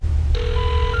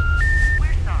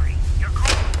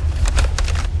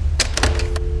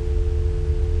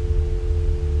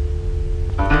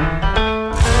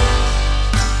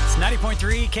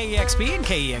KEXP and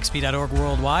KEXP.org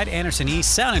worldwide. Anderson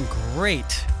East sounding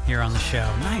great here on the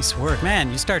show. Nice work. Man,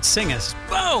 you start singing.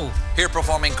 Whoa! Here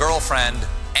performing Girlfriend,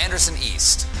 Anderson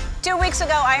East. 2 weeks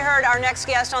ago, I heard our next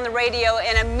guest on the radio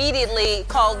and immediately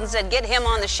called and said, get him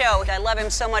on the show. I love him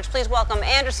so much. Please welcome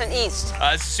Anderson East.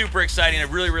 It's super exciting, a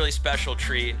really, really special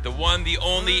treat. The one, the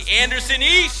only Anderson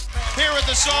East. Here with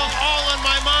the song All on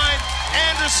My Mind,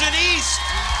 Anderson East.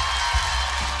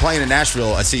 Playing in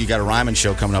Nashville, I see you got a Ryman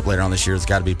show coming up later on this year. It's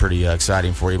got to be pretty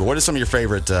exciting for you. But what are some of your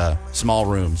favorite small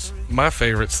rooms? My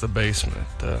favorite's the basement,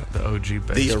 the OG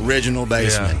basement. The original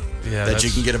basement. Yeah, that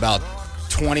you can get about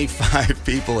 25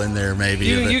 people in there, maybe.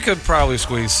 You could probably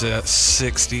squeeze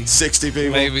 60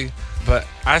 people, maybe. But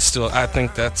I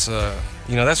think that's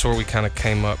that's where we kind of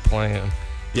came up playing.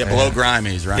 Yeah, below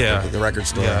Grimey's, right? Yeah, the record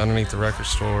store. Yeah, underneath the record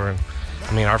store. And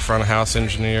I mean, our front of house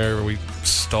engineer, we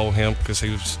stole him because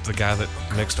he was the guy that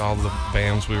mixed all the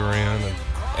bands we were in.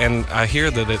 And I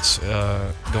hear that it's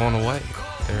going away.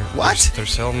 They're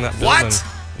selling that building. What?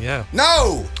 Yeah.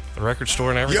 No. The record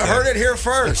store and everything. You heard it here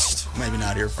first. Maybe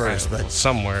not here first, but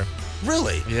somewhere.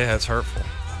 Really? Yeah, it's hurtful.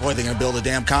 Boy, they're going to build a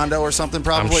damn condo or something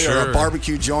probably, I'm sure. Or a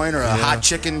barbecue joint or a hot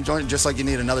chicken joint, just like you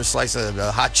need another slice of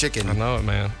hot chicken. I know it,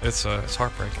 man. It's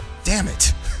heartbreaking. Damn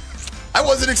it. I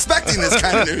wasn't expecting this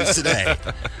kind of news today.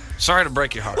 Sorry to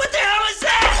break your heart. What the hell is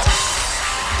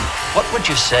that? What would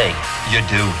you say you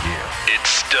do here? It's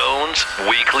Stone's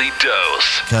Weekly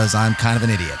Dose. Because I'm kind of an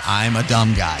idiot. I'm a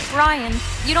dumb guy. Ryan,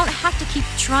 you don't have to keep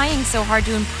trying so hard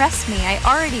to impress me. I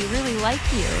already really like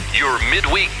you. Your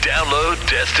midweek download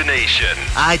destination.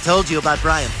 I told you about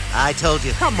Brian. I told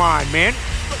you. Come on, man.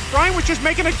 Brian was just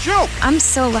making a joke. I'm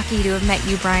so lucky to have met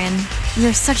you, Brian.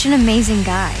 You're such an amazing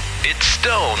guy. It's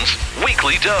Stone's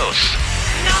Weekly Dose.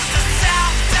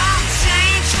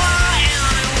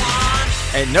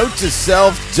 And note to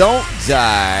self, don't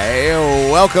die.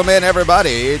 Welcome in,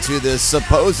 everybody, to this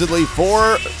supposedly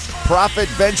for-profit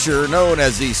venture known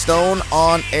as the Stone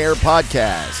On Air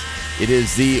podcast. It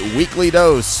is the weekly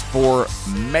dose for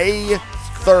May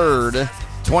 3rd,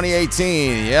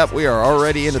 2018. Yep, we are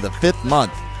already into the 5th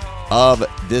month of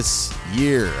this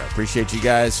year. I appreciate you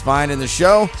guys finding the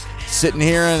show. Sitting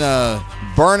here in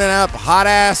burning up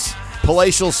hot-ass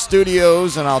palatial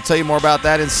studios, and I'll tell you more about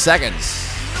that in seconds.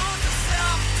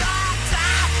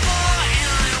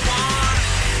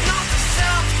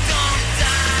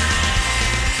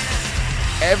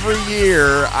 Every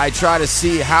year, I try to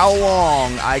see how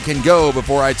long I can go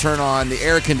before I turn on the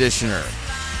air conditioner.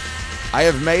 I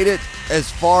have made it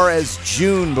as far as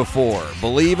June before.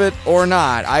 Believe it or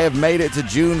not, I have made it to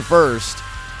June 1st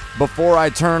before I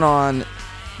turn on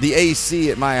the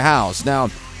AC at my house. Now,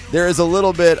 there is a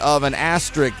little bit of an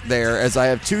asterisk there, as I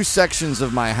have two sections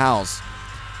of my house.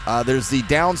 There's the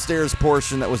downstairs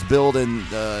portion that was built in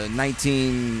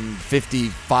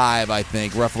 1955, I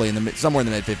think, roughly somewhere in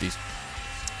the mid-50s.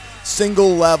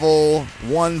 Single level,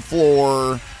 one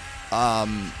floor,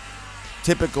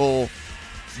 typical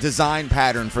design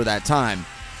pattern for that time,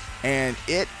 and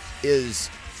it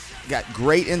is got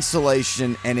great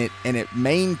insulation, and it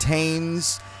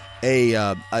maintains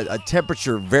a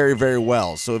temperature very, very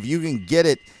well. So if you can get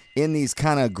it in these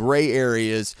kind of gray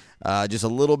areas, just a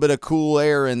little bit of cool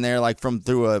air in there, like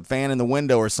through a fan in the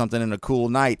window or something in a cool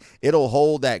night, it'll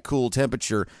hold that cool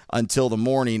temperature until the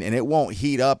morning, and it won't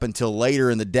heat up until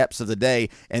later in the depths of the day,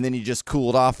 and then you just cool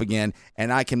it off again.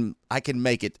 And I can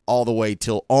make it all the way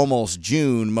till almost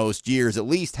June most years, at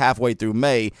least halfway through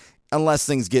May, unless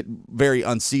things get very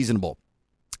unseasonable.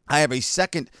 I have a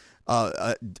second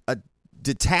a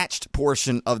detached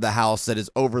portion of the house that is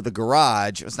over the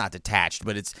garage. It's not detached,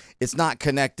 but it's not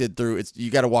connected through. You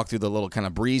got to walk through the little kind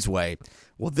of breezeway.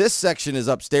 Well, this section is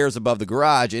upstairs above the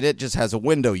garage, and it just has a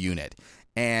window unit.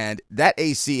 And that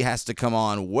AC has to come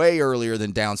on way earlier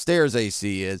than downstairs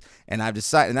AC is. And I've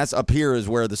decided, and that's up here is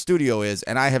where the studio is.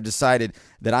 And I have decided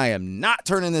that I am not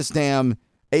turning this damn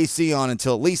AC on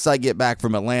until at least I get back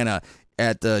from Atlanta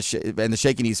at the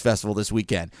Shakin' East Festival this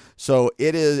weekend. So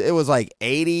it was like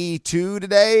 82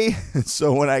 today.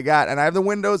 So when I have the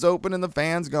windows open and the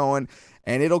fans going,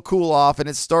 and it'll cool off, and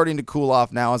it's starting to cool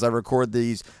off now as I record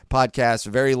these podcasts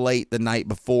very late the night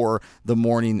before the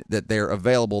morning that they're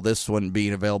available. This one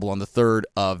being available on the 3rd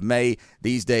of May.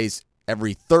 These days,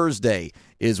 every Thursday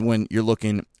is when you're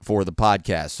looking for the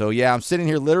podcast. So yeah, I'm sitting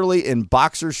here literally in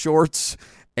boxer shorts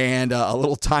and a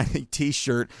little tiny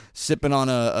T-shirt, sipping on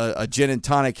a gin and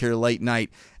tonic here late night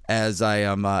as I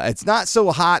am. It's not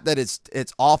so hot that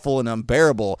it's awful and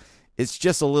unbearable. It's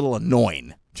just a little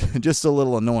annoying. just a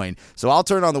little annoying. So I'll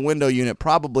turn on the window unit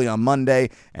probably on Monday,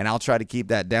 and I'll try to keep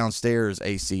that downstairs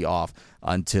AC off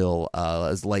until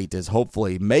as late as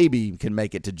hopefully maybe can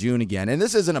make it to June again. And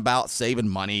this isn't about saving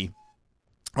money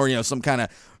or, some kind of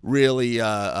really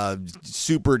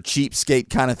super cheapskate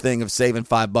kind of thing of saving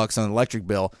 $5 on an electric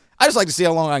bill. I just like to see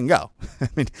how long I can go. I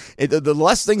mean, the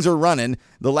less things are running,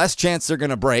 the less chance they're going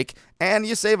to break, and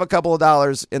you save a couple of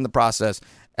dollars in the process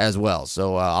as well.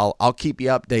 So I'll keep you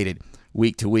updated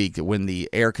week to week when the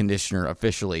air conditioner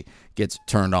officially gets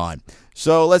turned on.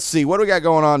 So let's see. What do we got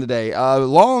going on today?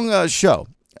 Long show.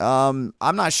 I'm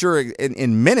not sure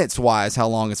in minutes-wise how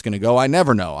long it's going to go. I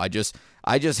never know. I just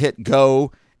hit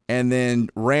go and then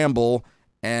ramble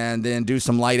and then do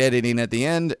some light editing at the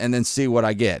end and then see what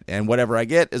I get. And whatever I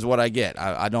get is what I get.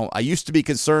 I used to be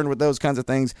concerned with those kinds of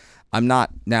things. I'm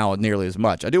not now nearly as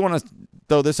much. I do want to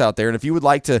throw this out there, and if you would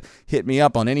like to hit me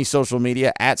up on any social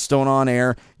media at Stone On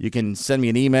Air, you can send me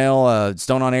an email,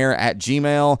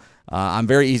 stoneonair@gmail.com. I'm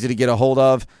very easy to get a hold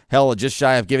of. Hell, just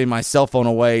shy of giving my cell phone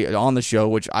away on the show,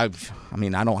 which I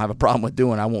don't have a problem with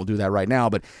doing. I won't do that right now,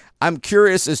 but I'm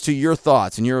curious as to your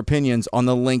thoughts and your opinions on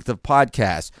the length of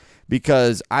podcasts,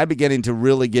 because I'm beginning to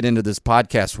really get into this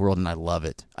podcast world, and I love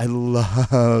it. I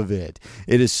love it.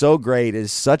 It is so great. It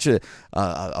is such a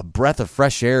breath of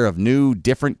fresh air of new,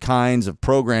 different kinds of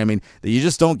programming that you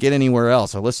just don't get anywhere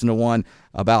else. I listened to one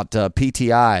about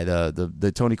PTI,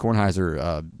 the Tony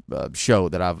Kornheiser show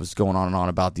that I was going on and on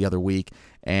about the other week,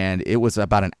 and it was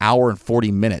about an hour and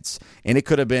 40 minutes, and it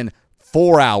could have been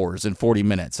 4 hours and 40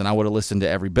 minutes, and I would have listened to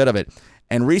every bit of it.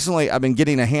 And recently, I've been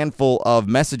getting a handful of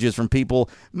messages from people,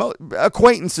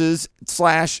 acquaintances /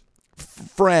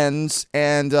 friends,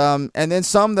 and then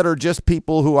some that are just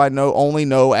people who I only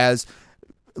know as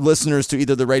listeners to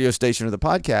either the radio station or the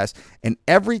podcast. And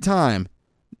every time,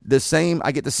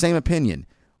 I get the same opinion.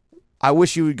 I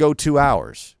wish you would go 2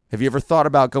 hours. Have you ever thought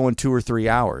about going 2 or 3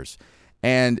 hours?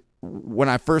 And when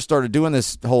I first started doing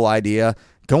this whole idea,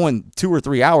 going 2 or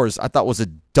 3 hours, I thought was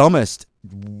the dumbest,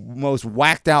 most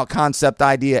whacked out concept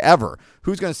idea ever.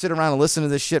 Who's going to sit around and listen to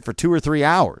this shit for 2 or 3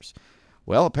 hours?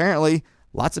 Well, apparently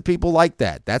lots of people like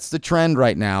that. That's the trend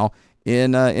right now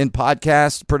in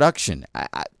podcast production.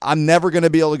 I'm never going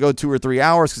to be able to go 2 or 3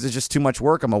 hours because it's just too much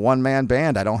work. I'm a one-man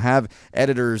band. I don't have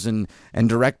editors and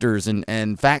directors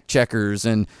and fact checkers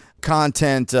and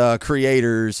content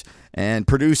creators and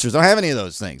producers. I don't have any of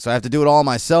those things, so I have to do it all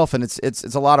myself, and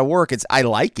it's a lot of work. I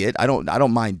like it. I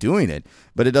don't mind doing it,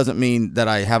 but it doesn't mean that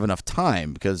I have enough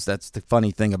time, because that's the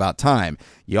funny thing about time.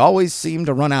 You always seem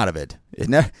to run out of it. It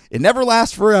never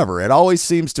lasts forever. It always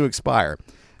seems to expire.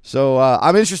 So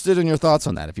I'm interested in your thoughts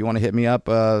on that. If you want to hit me up,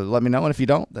 let me know, and if you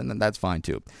don't, then that's fine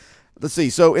too. Let's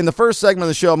see. So in the first segment of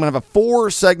the show, I'm going to have a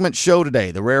 4-segment show today,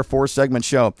 the rare 4-segment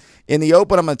show. In the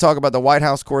open, I'm going to talk about the White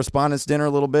House Correspondents' Dinner a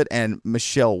little bit and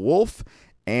Michelle Wolf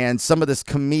and some of this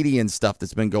comedian stuff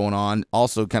that's been going on.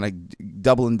 Also kind of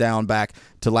doubling down back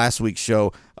to last week's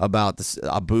show about this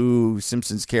Abu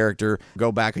Simpson's character,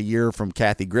 go back a year from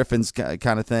Kathy Griffin's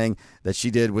kind of thing that she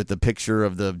did with the picture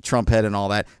of the Trump head and all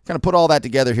that. Kind of put all that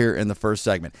together here in the first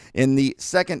segment. In the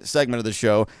second segment of the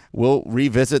show, we'll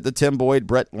revisit the Tim Boyd,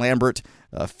 Brett Lambert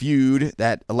feud.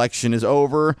 That election is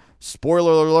over.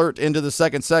 Spoiler alert into the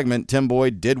second segment, Tim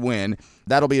Boyd did win.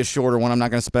 That'll be a shorter one. I'm not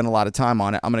going to spend a lot of time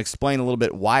on it. I'm going to explain a little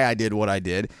bit why I did what I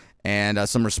did and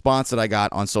some response that I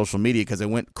got on social media, because it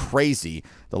went crazy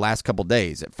the last couple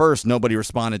days. At first, nobody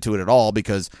responded to it at all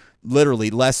because literally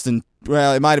it might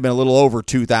have been a little over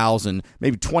 2,000,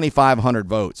 maybe 2,500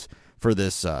 votes for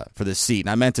this seat. And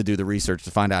I meant to do the research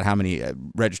to find out how many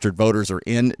registered voters are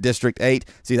in District 8.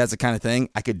 See, that's the kind of thing.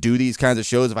 I could do these kinds of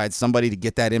shows if I had somebody to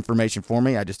get that information for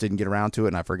me. I just didn't get around to it,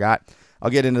 and I forgot.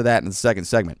 I'll get into that in the second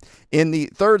segment. In the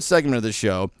third segment of the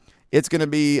show, it's going to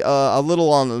be a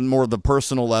little on more of the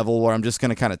personal level, where I'm just going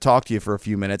to kind of talk to you for a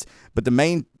few minutes. But the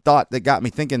main thought that got me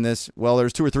thinking this, well,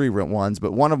 there's 2 or 3 ones,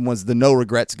 but one of them was the no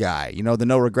regrets guy. You know, the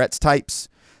no regrets types.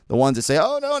 The ones that say,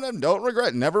 oh, no, don't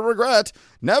regret, never regret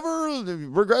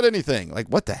anything. Like,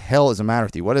 what the hell is the matter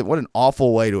with you? What an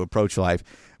awful way to approach life.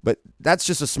 But that's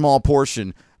just a small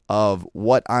portion of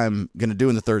what I'm going to do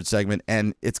in the third segment.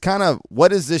 And it's kind of,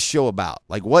 what is this show about?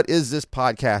 Like, what is this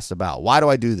podcast about? Why do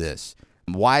I do this?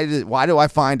 Why do I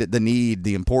find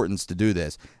the importance to do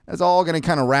this? It's all going to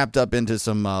kind of wrapped up into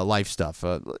some life stuff.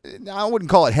 I wouldn't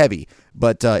call it heavy,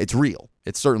 but it's real.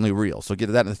 It's certainly real. So get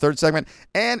to that in the third segment.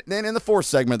 And then in the fourth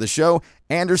segment of the show,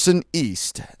 Anderson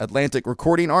East, Atlantic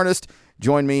recording artist,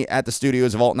 joined me at the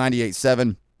studios of Alt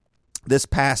 98.7 this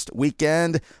past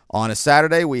weekend. On a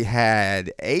Saturday, we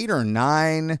had 8 or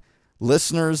 9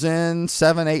 listeners in,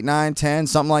 7, 8, 9, 10,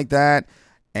 something like that.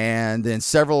 And then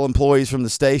several employees from the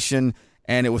station.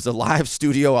 and it was a live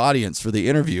studio audience for the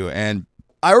interview. And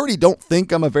I already don't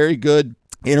think I'm a very good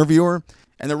interviewer.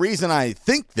 And the reason I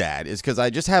think that is because I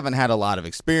just haven't had a lot of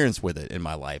experience with it in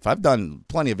my life. I've done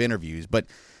plenty of interviews, but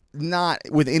not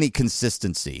with any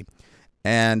consistency.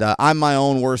 And I'm my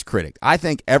own worst critic. I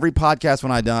think every podcast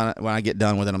when I get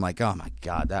done with it, I'm like, oh my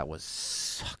God, that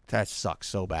sucks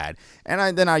so bad.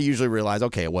 And then I usually realize,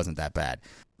 okay, it wasn't that bad.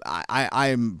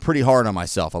 I'm pretty hard on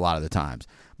myself a lot of the times.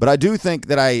 But I do think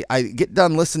that I get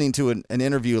done listening to an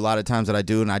interview a lot of times that I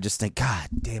do, and I just think, God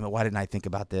damn it, why didn't I think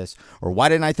about this? Or why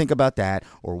didn't I think about that?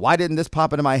 Or why didn't this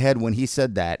pop into my head when he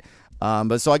said that?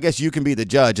 But so I guess you can be the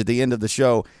judge. At the end of the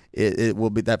show, it will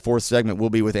be that fourth segment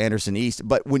will be with Anderson East.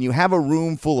 But when you have a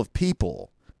room full of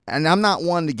people, and I'm not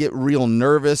one to get real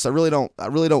nervous. I really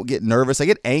don't get nervous. I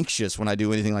get anxious when I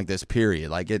do anything like this, period.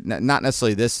 Like not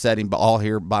necessarily this setting, but all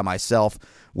here by myself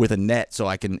with a net so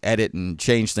I can edit and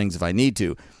change things if I need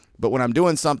to. But when I'm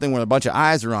doing something where a bunch of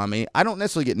eyes are on me, I don't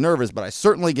necessarily get nervous, but I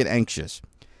certainly get anxious.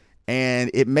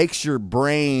 And it makes your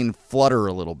brain flutter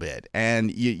a little bit.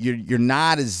 And you're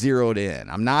not as zeroed in.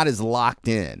 I'm not as locked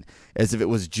in as if it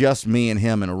was just me and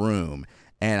him in a room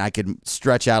and I could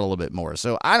stretch out a little bit more.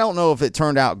 So I don't know if it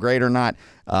turned out great or not.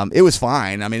 It was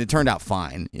fine. I mean, it turned out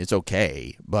fine. It's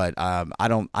okay. But I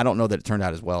don't know that it turned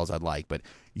out as well as I'd like. But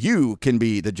you can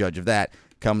be the judge of that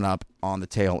coming up on the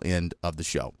tail end of the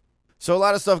show. So a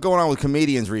lot of stuff going on with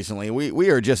comedians recently. We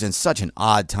are just in such an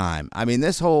odd time. I mean,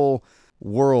 this whole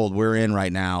world we're in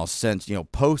right now since,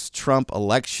 post-Trump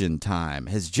election time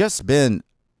has just been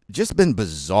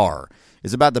bizarre.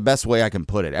 Is about the best way I can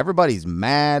put it. Everybody's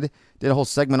mad. Did a whole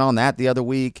segment on that the other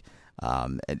week.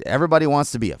 Everybody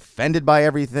wants to be offended by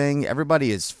everything. Everybody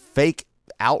is fake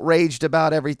outraged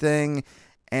about everything.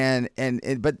 But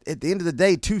at the end of the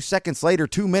day, 2 seconds later,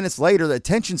 2 minutes later, the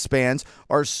attention spans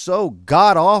are so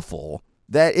god-awful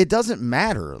that it doesn't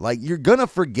matter. Like, you're going to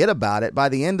forget about it by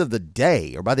the end of the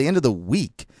day or by the end of the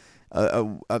week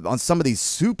on some of these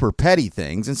super petty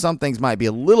things. And some things might be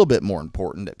a little bit more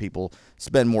important that people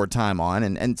spend more time on.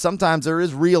 And sometimes there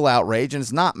is real outrage and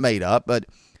it's not made up, but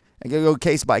I can go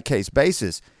case-by-case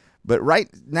basis. But right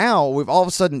now, we've all of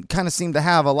a sudden kind of seemed to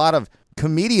have a lot of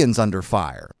comedians under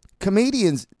fire.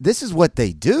 Comedians, this is what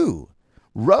they do.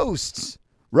 Roasts.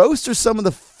 Roasts are some of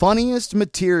the funniest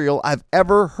material I've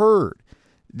ever heard.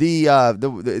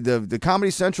 The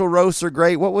Comedy Central roasts are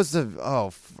great. What was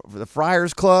the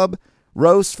Friars Club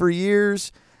roasts for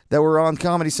years that were on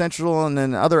Comedy Central and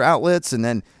then other outlets, and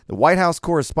then the White House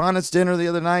Correspondents' Dinner the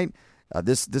other night.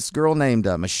 This girl named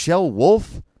Michelle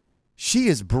Wolf. She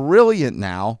is brilliant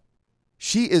now.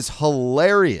 She is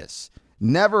hilarious.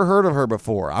 Never heard of her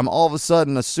before. I'm all of a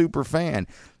sudden a super fan.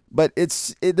 But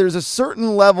there's a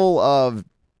certain level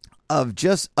of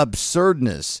just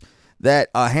absurdness that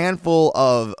a handful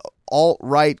of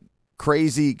alt-right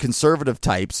crazy conservative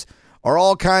types are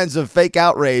all kinds of fake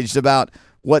outraged about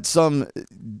what some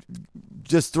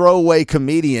just throwaway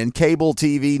comedian, cable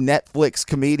TV, Netflix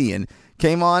comedian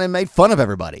came on and made fun of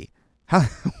everybody.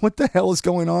 What the hell is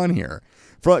going on here?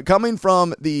 Coming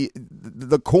from the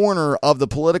corner of the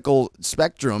political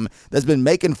spectrum that's been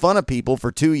making fun of people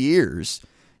for 2 years.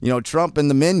 Trump and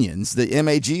the minions, the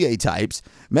MAGA types,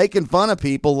 making fun of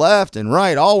people left and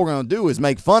right. All we're going to do is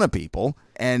make fun of people.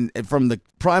 And from the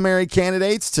primary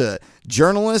candidates to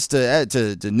journalists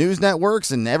to news networks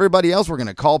and everybody else, we're going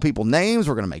to call people names.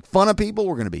 We're going to make fun of people.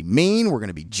 We're going to be mean. We're going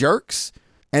to be jerks.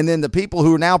 And then the people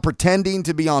who are now pretending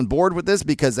to be on board with this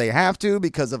because they have to,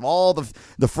 because of all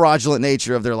the fraudulent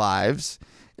nature of their lives.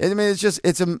 I mean,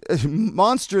 it's a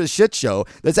monstrous shit show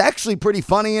that's actually pretty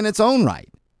funny in its own right.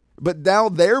 But now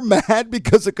they're mad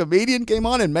because a comedian came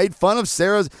on and made fun of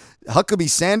Sarah Huckabee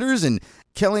Sanders and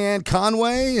Kellyanne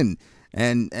Conway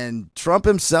and Trump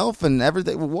himself and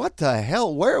everything. What the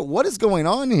hell? What is going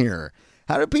on here?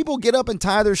 How do people get up and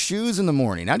tie their shoes in the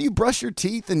morning? How do you brush your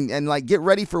teeth and like get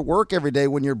ready for work every day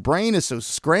when your brain is so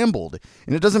scrambled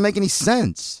and it doesn't make any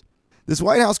sense? This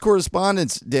White House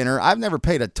Correspondents' Dinner, I've never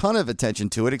paid a ton of attention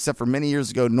to it, except for many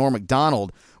years ago, Norm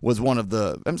Macdonald was one of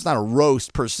it's not a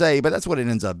roast per se, but that's what it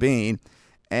ends up being.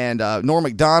 And Norm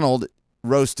Macdonald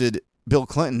roasted Bill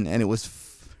Clinton, and it was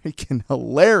freaking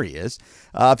hilarious.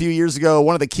 A few years ago,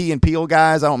 one of the Key and Peele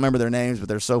guys, I don't remember their names, but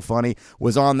they're so funny,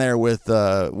 was on there with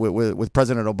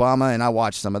President Obama, and I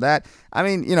watched some of that. I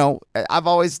mean, I've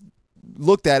always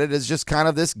looked at it as just kind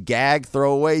of this gag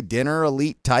throwaway dinner,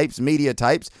 elite types, media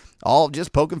types, all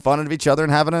just poking fun at each other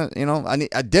and having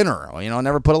a dinner,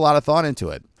 never put a lot of thought into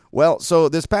it. Well, so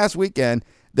this past weekend,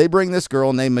 they bring this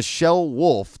girl named Michelle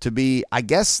Wolf to be, I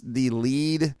guess, the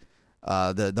lead,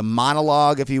 the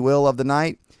monologue, if you will, of the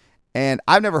night. And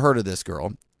I've never heard of this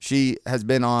girl. She has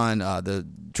been on the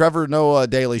Trevor Noah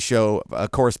Daily Show, a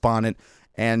correspondent,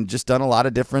 and just done a lot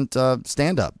of different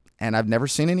stand-up. And I've never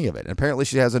seen any of it. And apparently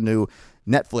she has a new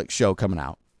Netflix show coming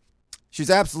out. She's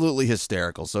absolutely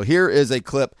hysterical. So here is a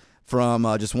clip from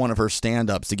just one of her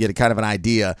stand-ups to get a kind of an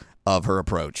idea of her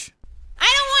approach. I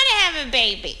don't want to have a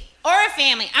baby or a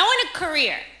family. I want a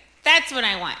career. That's what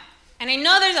I want. And I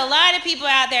know there's a lot of people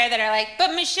out there that are like,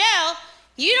 but Michelle,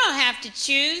 you don't have to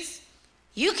choose.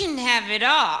 You can have it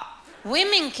all.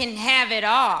 Women can have it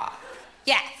all.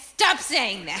 Yeah, stop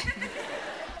saying that.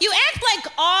 You act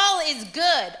like all is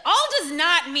good. All does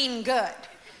not mean good.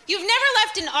 You've never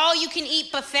left an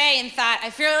all-you-can-eat buffet and thought, I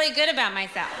feel really good about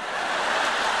myself.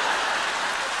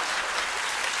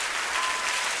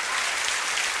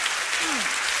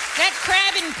 That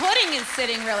crab and pudding is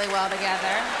sitting really well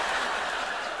together.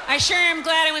 I sure am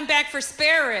glad I went back for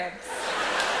spare ribs.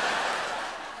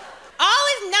 All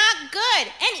is not good.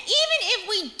 And even if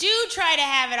we do try to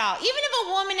have it all, even if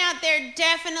a woman out there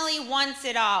definitely wants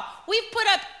it all, we've put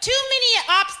up too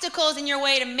many obstacles in your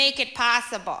way to make it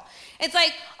possible. It's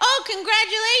like, oh,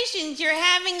 congratulations, you're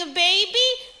having a baby?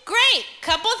 Great,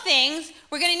 couple things.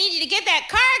 We're gonna need you to get that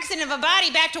car accident of a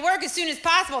body back to work as soon as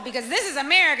possible because this is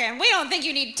America and we don't think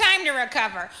you need time to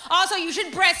recover. Also, you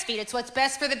should breastfeed. It's what's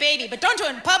best for the baby. But don't do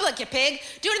it in public, you pig.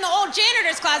 Do it in the old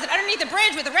janitor's closet underneath the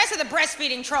bridge with the rest of the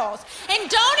breastfeeding trolls. And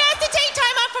don't have to take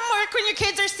time off from work when your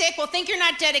kids are sick. We'll think you're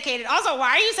not dedicated. Also,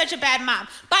 why are you such a bad mom?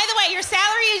 By the way, your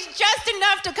salary is just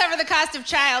enough to cover the cost of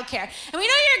childcare. And we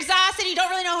know you're exhausted. You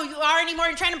don't really know who you are anymore.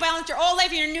 You're trying to balance your old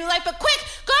life and your new life. But quick,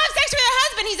 go have sex with your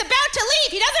husband. He's about to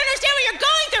leave. He doesn't understand what you're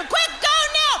going through. Quick, go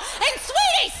now. And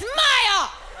sweetie,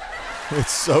 smile.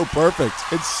 It's so perfect.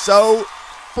 It's so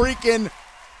freaking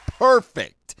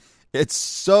perfect. It's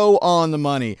so on the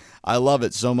money. I love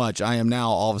it so much. I am now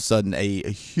all of a sudden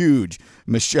a huge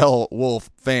Michelle Wolf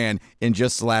fan in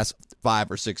just the last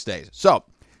 5 or 6 days. So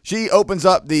she opens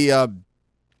up the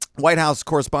White House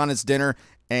Correspondents' Dinner,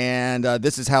 and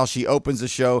this is how she opens the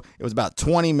show. It was about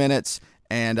 20 minutes,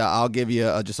 and I'll give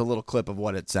you just a little clip of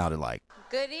what it sounded like.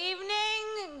 Good evening.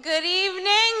 Good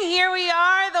evening. Here we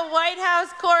are, the White House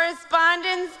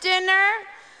Correspondents' Dinner.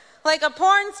 Like a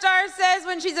porn star says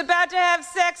when she's about to have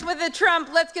sex with a Trump,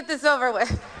 let's get this over with.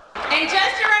 And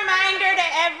just a reminder to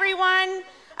everyone,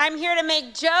 I'm here to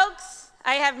make jokes.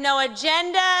 I have no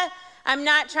agenda. I'm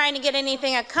not trying to get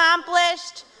anything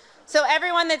accomplished. So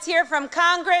everyone that's here from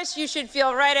Congress, you should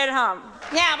feel right at home.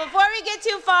 Now, before we get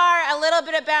too far, a little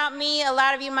bit about me. A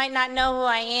lot of you might not know who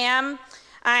I am.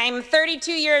 I'm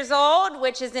 32 years old,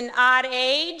 which is an odd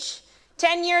age,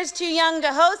 10 years too young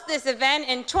to host this event,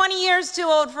 and 20 years too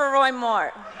old for Roy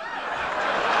Moore.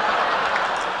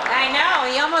 I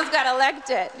know, he almost got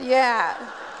elected. Yeah,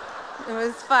 it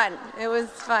was fun. It was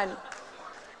fun. And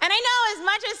I know as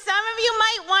much as some of you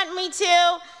might want me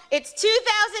to, it's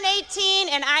 2018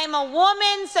 and I'm a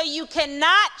woman, so you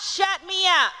cannot shut me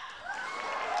up.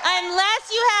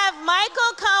 Unless you have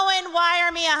Michael Cohen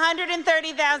wire me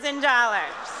 $130,000.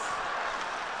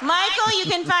 Michael, you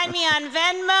can find me on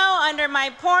Venmo under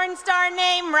my porn star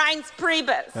name, Reince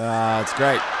Priebus. It's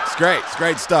great. It's great. It's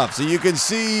great stuff. So you can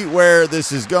see where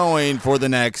this is going for the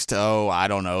next,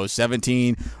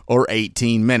 17 or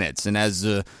 18 minutes. And as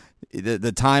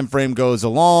the time frame goes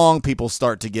along, people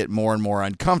start to get more and more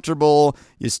uncomfortable.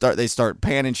 They start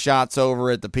panning shots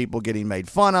over at the people getting made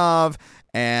fun of.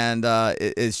 And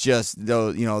it's just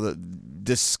the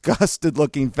disgusted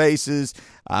looking faces.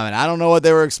 I mean, I don't know what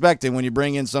they were expecting when you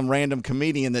bring in some random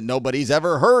comedian that nobody's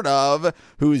ever heard of,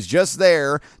 who's just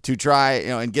there to try,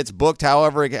 and gets booked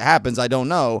however it happens. I don't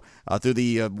know, through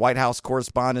the White House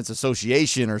Correspondents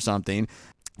Association or something,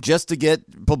 just to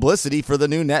get publicity for the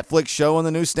new Netflix show and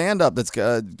the new stand-up that's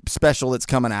special that's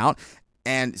coming out.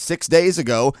 And 6 days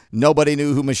ago, nobody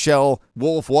knew who Michelle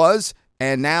Wolf was.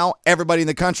 And now everybody in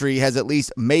the country has at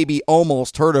least maybe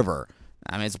almost heard of her.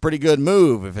 I mean, it's a pretty good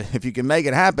move. If you can make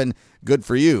it happen, good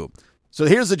for you. So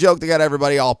here's the joke that got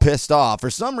everybody all pissed off. For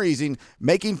some reason,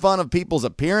 making fun of people's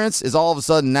appearance is all of a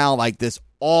sudden now like this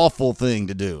awful thing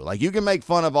to do. Like, you can make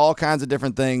fun of all kinds of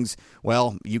different things.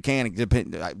 Well, you can. It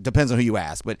depends on who you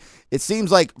ask. But it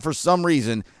seems like for some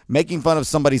reason, making fun of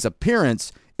somebody's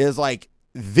appearance is like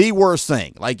the worst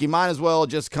thing. Like, you might as well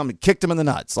just come and kick them in the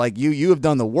nuts. Like, you have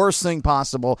done the worst thing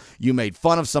possible. You made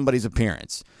fun of somebody's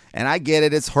appearance. And I get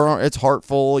it. It's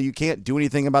hurtful. You can't do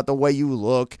anything about the way you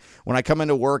look. When I come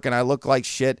into work and I look like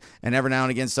shit, and every now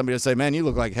and again somebody will say, man, you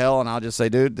look like hell. And I'll just say,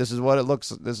 dude, this is what I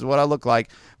look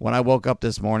like when I woke up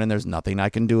this morning. There's nothing I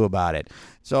can do about it.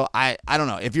 So I don't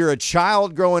know. If you're a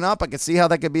child growing up, I could see how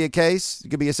that could be a case. It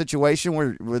could be a situation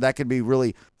where that could be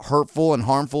really hurtful and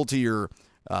harmful to your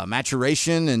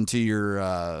maturation and to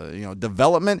your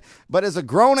development. But as a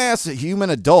grown-ass human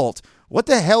adult, what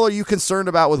the hell are you concerned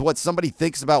about with what somebody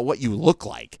thinks about what you look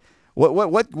like?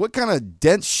 What kind of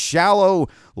dense, shallow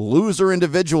loser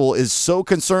individual is so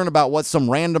concerned about what some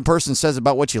random person says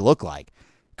about what you look like?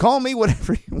 Call me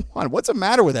whatever you want. What's the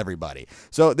matter with everybody?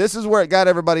 So this is where it got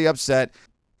everybody upset.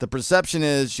 The perception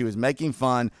is she was making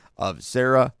fun of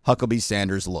Sarah Huckabee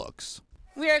Sanders' looks.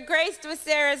 We are graced with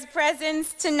Sarah's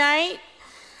presence tonight.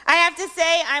 I have to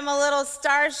say I'm a little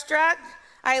starstruck.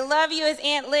 I love you as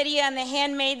Aunt Lydia on The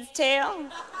Handmaid's Tale.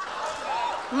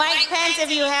 Mike Pence,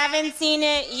 if you haven't seen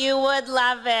it, you would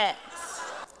love it.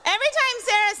 Every time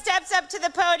Sarah steps up to the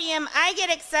podium, I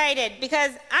get excited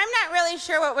because I'm not really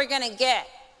sure what we're going to get.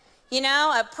 You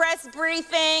know, a press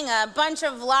briefing, a bunch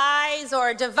of lies,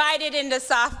 or divided into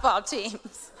softball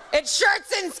teams. It's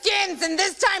shirts and skins, and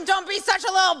this time don't be such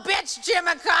a little bitch, Jim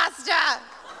Acosta.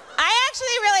 I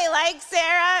actually really like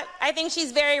Sarah. I think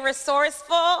she's very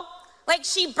resourceful. Like,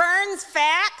 she burns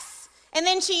facts. And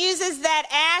then she uses that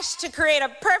ash to create a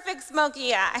perfect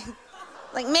smoky eye.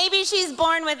 Like, maybe she's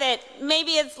born with it.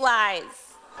 Maybe it's lies.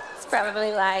 It's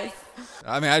probably lies.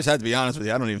 I mean, I just have to be honest with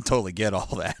you. I don't even totally get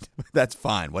all that. That's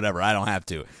fine. Whatever. I don't have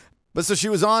to. But so she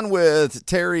was on with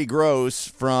Terry Gross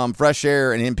from Fresh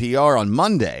Air and NPR on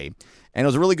Monday. And it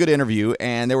was a really good interview.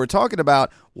 And they were talking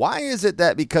about why is it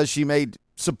that because she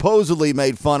supposedly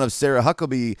made fun of Sarah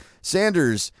Huckabee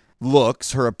Sanders'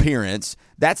 looks, her appearance,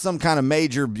 that's some kind of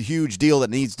major, huge deal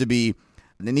that needs to be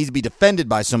defended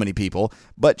by so many people.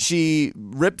 But she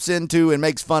rips into and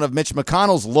makes fun of Mitch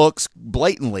McConnell's looks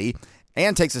blatantly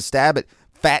and takes a stab at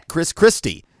fat Chris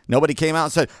Christie. Nobody came out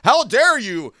and said, how dare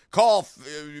you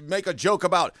make a joke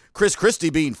about Chris Christie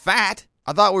being fat?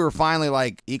 I thought we were finally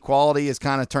like equality is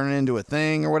kind of turning into a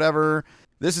thing or whatever.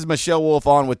 This is Michelle Wolf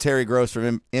on with Terry Gross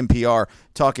from NPR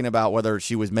talking about whether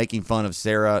she was making fun of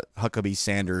Sarah Huckabee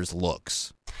Sanders'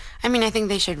 looks. I mean, I think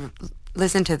they should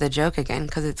listen to the joke again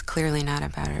because it's clearly not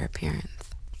about her appearance.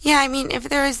 Yeah, I mean, if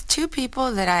there was two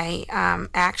people that I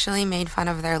actually made fun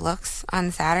of their looks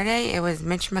on Saturday, it was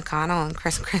Mitch McConnell and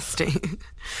Chris Christie.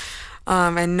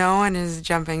 And no one is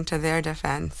jumping to their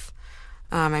defense.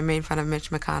 I made fun of Mitch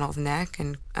McConnell's neck,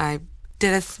 and I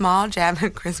did a small jab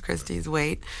at Chris Christie's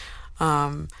weight.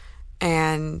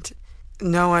 And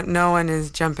no one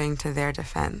is jumping to their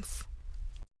defense.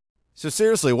 So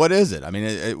seriously, what is it? I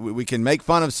mean, we can make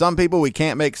fun of some people, we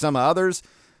can't make some of others.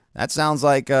 That sounds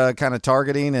like kind of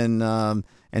targeting and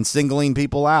singling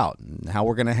people out, and how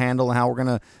we're going to handle, how we're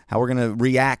going to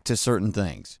react to certain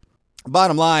things.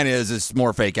 Bottom line is, it's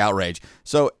more fake outrage.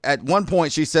 So at one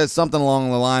point, she says something along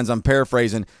the lines, I'm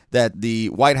paraphrasing, that the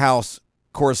White House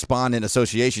Correspondent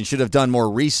Association should have done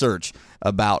more research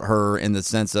about her in the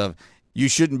sense of you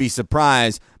shouldn't be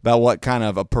surprised about what kind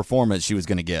of a performance she was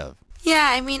going to give. Yeah,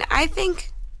 I mean, I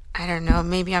don't know,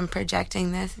 maybe I'm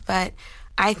projecting this, but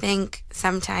I think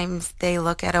sometimes they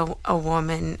look at a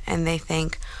woman and they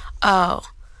think, oh,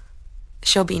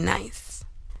 she'll be nice.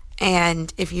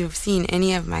 And if you've seen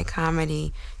any of my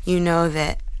comedy, you know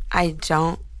that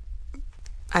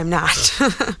I'm not.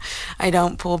 I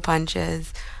don't pull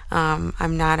punches.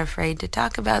 I'm not afraid to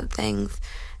talk about things.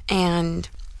 And,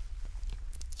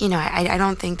 you know, I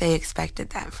don't think they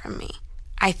expected that from me.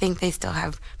 I think they still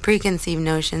have preconceived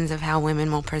notions of how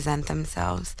women will present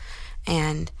themselves.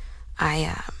 And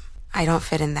I don't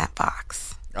fit in that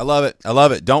box. I love it. I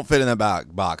love it. Don't fit in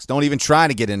that box. Don't even try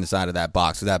to get inside of that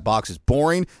box. That box is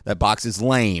boring. That box is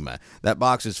lame. That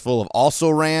box is full of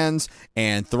also-rans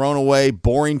and thrown away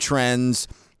boring trends.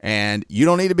 And you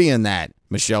don't need to be in that,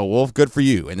 Michelle Wolf. Good for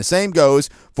you. And the same goes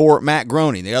for Matt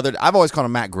Groening. I've always called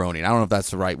him Matt Groening. I don't know if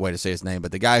that's the right way to say his name,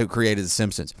 but the guy who created The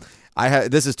Simpsons.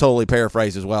 This is totally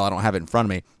paraphrased as well. I don't have it in front of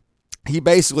me. He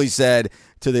basically said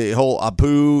to the whole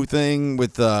Apu thing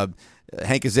with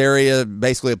Hank Azaria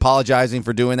basically apologizing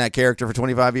for doing that character for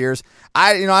 25 years.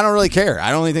 I don't really care.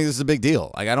 I don't even think this is a big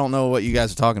deal. Like, I don't know what you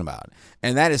guys are talking about.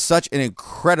 And that is such an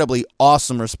incredibly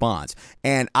awesome response.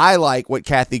 And I like what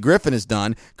Kathy Griffin has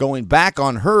done, going back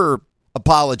on her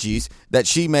apologies that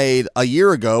she made a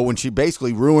year ago when she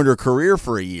basically ruined her career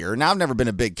for a year. Now, I've never been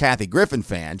a big Kathy Griffin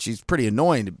fan. She's pretty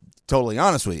annoying, to be totally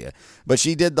honest with you. But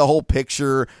she did the whole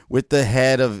picture with the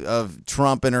head of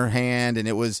Trump in her hand, and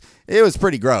it was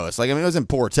pretty gross. Like, I mean, it was in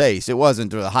poor taste. It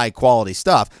wasn't the high quality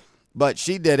stuff. But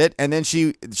she did it, and then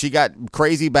she got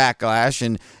crazy backlash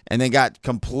and then got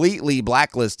completely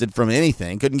blacklisted from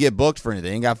anything, couldn't get booked for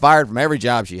anything, got fired from every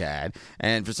job she had.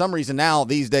 And for some reason now,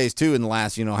 these days too, in the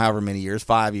last, however many years,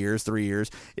 5 years, 3 years,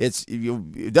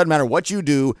 it doesn't matter what you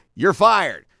do, you're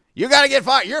fired. You got to get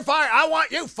fired. You're fired. I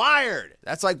want you fired.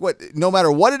 That's like what, no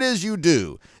matter what it is you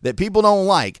do that people don't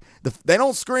like, they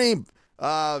don't scream,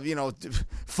 fine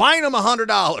them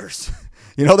 $100.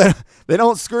 They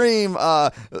don't scream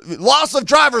loss of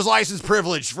driver's license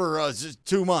privilege for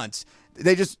 2 months.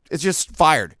 It's just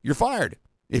fired. You're fired.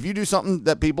 If you do something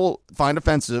that people find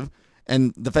offensive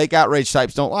and the fake outrage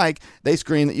types don't like, they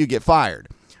scream that you get fired.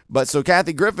 But so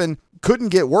Kathy Griffin couldn't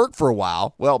get work for a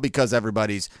while. Well, because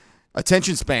everybody's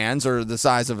attention spans are the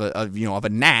size of a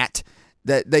gnat,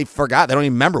 that they forgot. They don't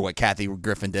even remember what Kathy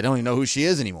Griffin did. They don't even know who she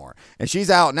is anymore. And she's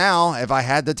out now. If I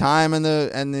had the time and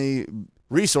the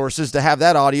resources to have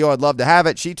that audio, I'd love to have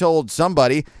it. She told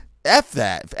somebody, F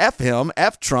that, F him,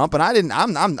 F Trump, and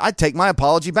I take my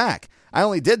apology back. I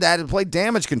only did that to play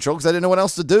damage control because I didn't know what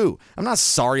else to do. I'm not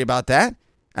sorry about that.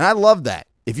 And I love that.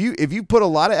 If you put a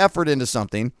lot of effort into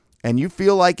something and you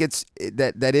feel like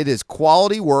that it is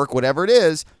quality work, whatever it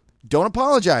is, don't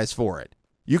apologize for it.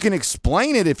 You can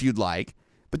explain it if you'd like,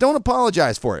 but don't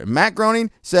apologize for it. Matt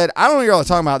Groening said, I don't know what you're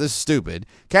talking about. This is stupid.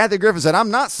 Kathy Griffin said, I'm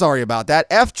not sorry about that.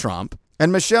 F Trump.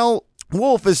 And Michelle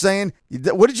Wolf is saying,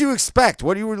 what did you expect?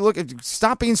 What do you look at?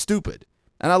 Stop being stupid.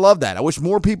 And I love that. I wish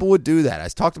more people would do that. I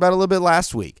talked about it a little bit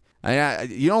last week.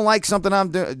 You don't like something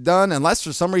I've done, unless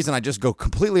for some reason I just go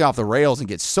completely off the rails and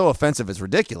get so offensive it's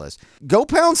ridiculous. Go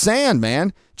pound sand,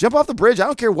 man. Jump off the bridge. I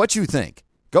don't care what you think.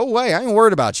 Go away. I ain't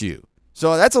worried about you.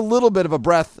 So that's a little bit of a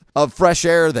breath of fresh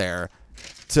air there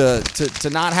to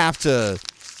not have to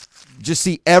just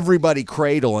see everybody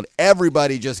cradle and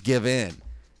everybody just give in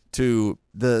to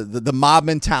the mob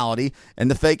mentality and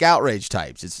the fake outrage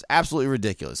types. It's absolutely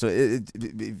ridiculous. So if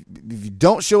you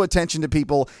don't show attention to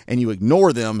people and you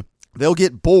ignore them, they'll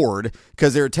get bored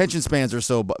because their attention spans are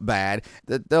so bad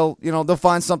that they'll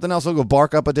find something else. They'll go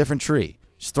bark up a different tree.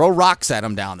 Just throw rocks at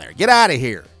them down there. Get out of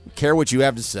here. Care what you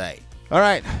have to say. All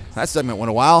right, that segment went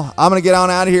a while. I'm going to get on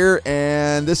out of here,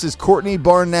 and this is Courtney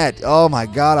Barnett. Oh, my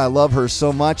God, I love her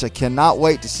so much. I cannot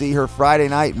wait to see her Friday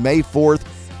night, May 4th,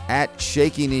 at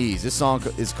Shaky Knees. This song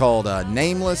is called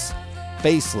Nameless,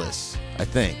 Faceless, I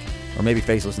think. Or maybe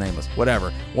Faceless, Nameless,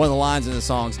 whatever. One of the lines in the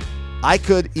songs, I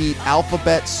could eat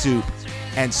alphabet soup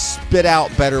and spit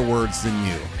out better words than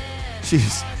you.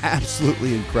 She's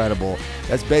absolutely incredible.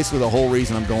 That's basically the whole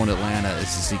reason I'm going to Atlanta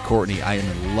is to see Courtney. I am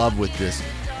in love with this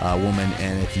woman,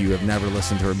 and if you have never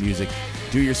listened to her music,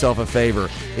 do yourself a favor.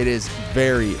 It is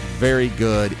very, very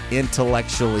good,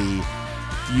 intellectually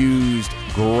fused,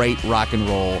 great rock and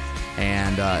roll,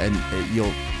 and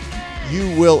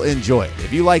you will enjoy it.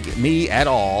 If you like me at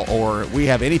all, or we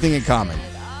have anything in common,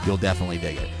 you'll definitely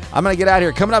dig it. I'm going to get out of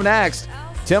here. Coming up next,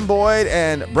 Tim Boyd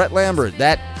and Brett Lambert.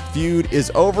 That feud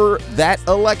is over. That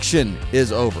election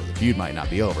is over. The feud might not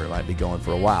be over. It might be going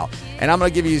for a while. And I'm going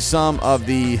to give you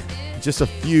just a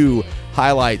few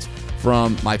highlights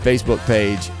from my Facebook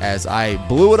page as I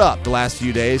blew it up the last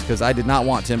few days because I did not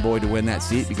want Tim Boyd to win that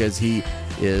seat because he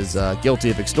is guilty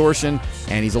of extortion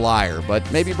and he's a liar. But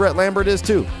maybe Brett Lambert is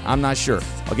too. I'm not sure.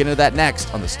 I'll get into that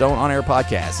next on the Stone On Air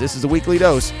podcast. This is the Weekly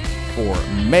Dose for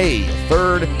May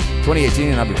 3rd, 2018,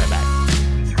 and I'll be right back.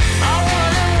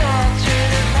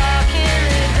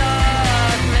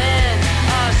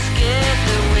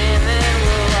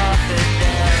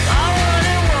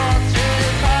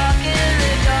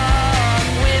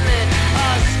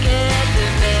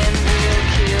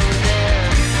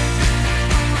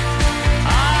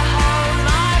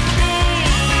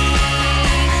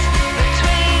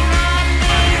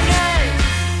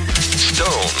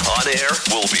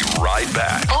 We'll be right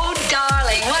back. Oh,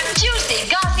 darling, what juicy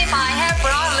gossip I have for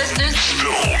our listeners.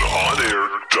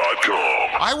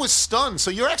 StoneOnAir.com. I was stunned. So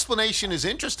your explanation is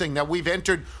interesting that we've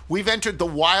entered the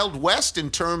Wild West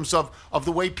in terms of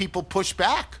the way people push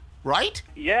back, right?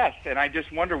 Yes, and I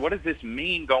just wonder, what does this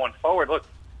mean going forward? Look,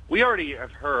 we already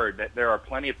have heard that there are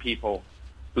plenty of people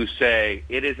who say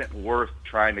it isn't worth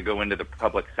trying to go into the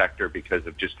public sector because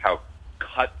of just how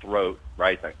cutthroat,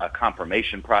 right, a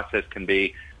confirmation process can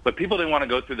be. But people didn't want to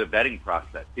go through the vetting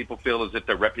process. People feel as if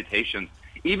their reputations,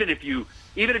 even if you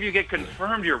get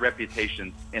confirmed, your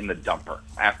reputation's in the dumper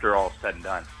after all said and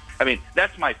done. I mean,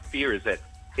 that's my fear, is that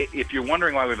if you're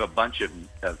wondering why we have a bunch of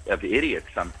idiots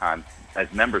sometimes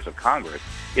as members of Congress,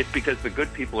 it's because the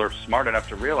good people are smart enough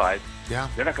to realize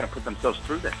they're not going to put themselves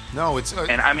through this. No, it's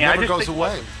and I mean, never I just goes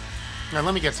away. Now,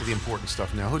 let me get to the important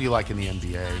stuff now. Who do you like in the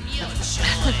NBA?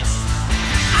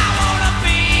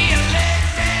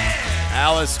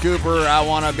 Alice Cooper, I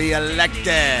want to be elected.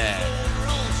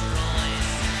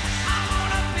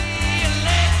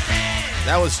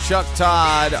 That was Chuck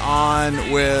Todd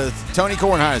on with Tony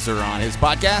Kornheiser on his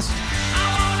podcast.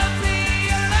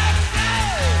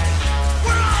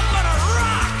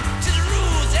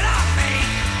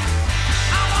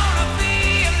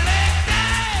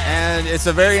 it's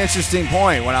a very interesting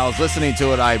point. When I was listening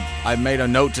to it, I made a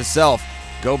note to self,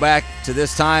 go back to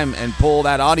this time and pull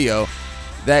that audio,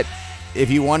 that if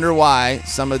you wonder why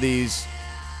some of these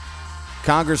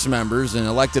Congress members and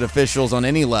elected officials on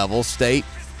any level, state,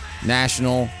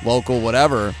 national, local,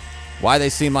 whatever, why they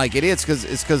seem like idiots,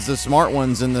 it's because the smart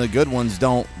ones and the good ones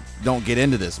don't get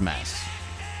into this mess.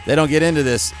 They don't get into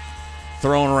this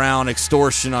throwing around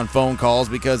extortion on phone calls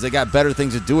because they got better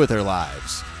things to do with their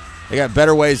lives. They got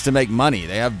better ways to make money.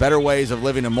 They have better ways of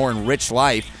living a more enriched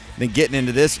life than getting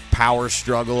into this power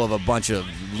struggle of a bunch of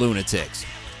lunatics.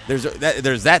 There's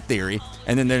that theory,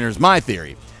 and then there's my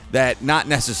theory that not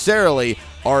necessarily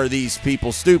are these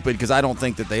people stupid, because I don't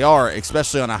think that they are,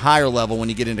 especially on a higher level when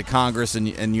you get into Congress and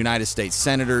United States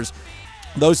senators,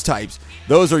 those types.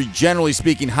 Those are, generally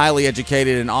speaking, highly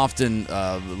educated and often,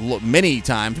 many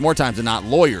times, more times than not,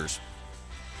 lawyers.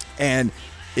 And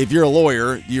if you're a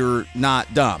lawyer, you're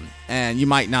not dumb. And you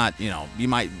might not, you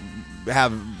might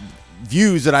have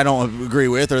views that I don't agree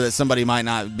with or that somebody might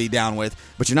not be down with,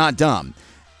 but you're not dumb.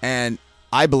 And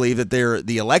I believe that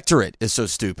the electorate is so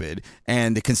stupid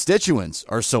and the constituents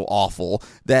are so awful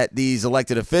that these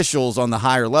elected officials on the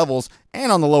higher levels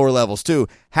and on the lower levels too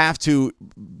have to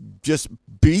just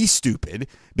be stupid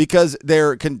because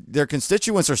their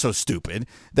constituents are so stupid.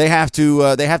 They have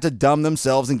to dumb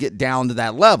themselves and get down to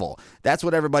that level. That's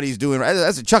what everybody's doing.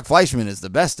 That's Chuck Fleischman is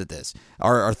the best at this.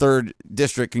 Our 3rd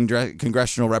district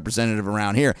congressional representative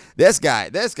around here. This guy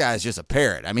is just a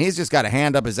parrot. I mean, he's just got a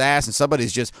hand up his ass and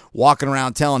somebody's just walking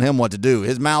around telling him what to do.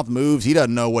 His mouth moves. He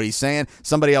doesn't know what he's saying.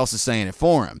 Somebody else is saying it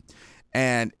for him.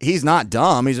 And he's not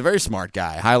dumb. He's a very smart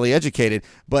guy, highly educated.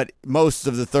 But most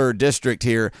of the 3rd district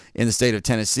here in the state of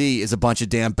Tennessee is a bunch of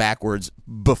damn backwards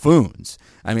buffoons.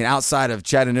 I mean, outside of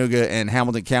Chattanooga and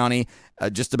Hamilton County,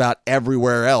 just about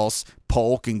everywhere else,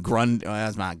 Polk and Grundy,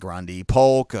 that's not Grundy,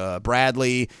 Polk,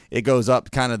 Bradley, it goes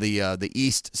up kind of the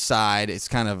east side. It's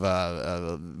kind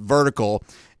of vertical.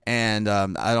 And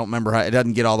I don't remember how, it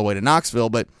doesn't get all the way to Knoxville,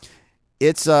 but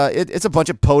it's a bunch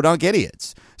of podunk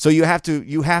idiots. So you have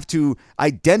to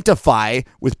identify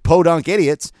with podunk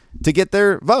idiots to get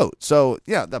their vote. So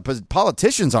yeah, the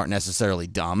politicians aren't necessarily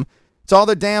dumb. It's all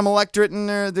the damn electorate and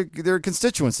their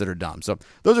constituents that are dumb. So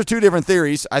those are two different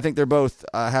theories. I think they're both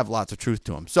have lots of truth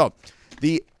to them. So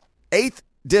the 8th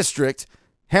district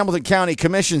Hamilton County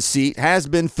Commission seat has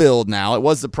been filled now. It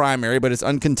was the primary, but it's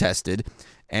uncontested.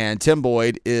 And Tim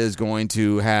Boyd is going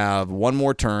to have one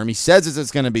more term. He says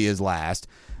it's going to be his last.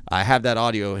 I have that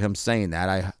audio of him saying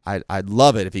that. I'd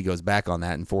love it if he goes back on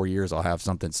that in 4 years. I'll have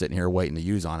something sitting here waiting to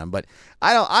use on him. But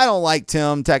I don't like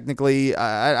Tim technically.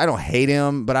 I don't hate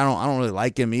him, but I don't really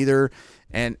like him either.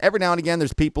 And every now and again,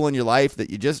 there's people in your life that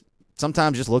you just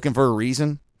sometimes just looking for a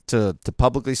reason to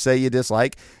publicly say you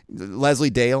dislike. Leslie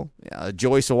Dale,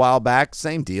 Joyce a while back,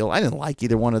 same deal. I didn't like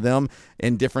either one of them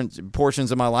in different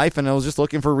portions of my life, and I was just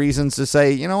looking for reasons to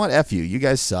say, you know what, F you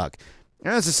guys suck.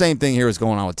 And that's the same thing here is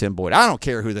going on with Tim Boyd. I don't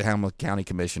care who the Hamilton County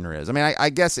Commissioner is. I mean, I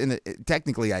guess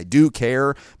technically I do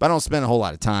care, but I don't spend a whole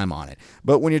lot of time on it.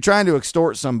 But when you're trying to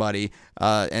extort somebody,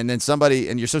 and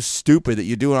you're so stupid that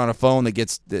you do it on a phone that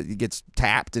gets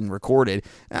tapped and recorded,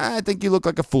 I think you look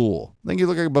like a fool. I think you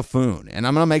look like a buffoon, and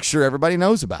I'm going to make sure everybody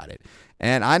knows about it.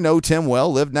 And I know Tim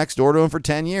well, lived next door to him for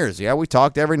 10 years. Yeah, we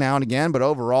talked every now and again, but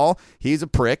overall, he's a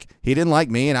prick. He didn't like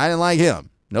me, and I didn't like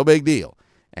him. No big deal.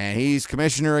 And he's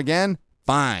commissioner again.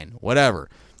 Fine,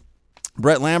 whatever.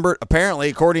 Brett Lambert, apparently,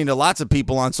 according to lots of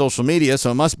people on social media,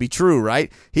 so it must be true,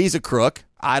 right? He's a crook.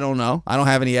 I don't know. I don't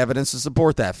have any evidence to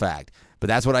support that fact, but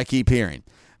that's what I keep hearing.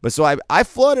 But so I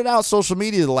flooded out social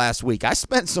media the last week. I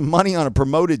spent some money on a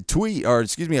promoted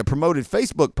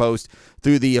Facebook post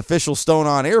through the official Stone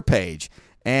on Air page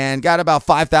and got about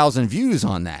 5,000 views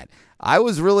on that. I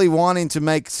was really wanting to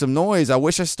make some noise. I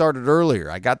wish I started earlier.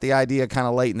 I got the idea kind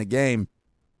of late in the game.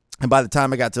 And by the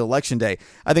time I got to Election Day,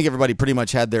 I think everybody pretty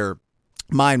much had their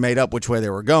mind made up which way they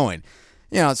were going.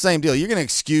 You know, same deal. You're going to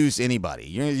excuse anybody.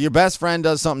 Your best friend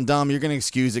does something dumb, you're going to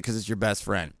excuse it because it's your best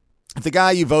friend. If the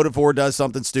guy you voted for does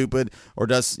something stupid or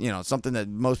does, something that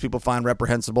most people find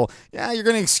reprehensible, yeah, you're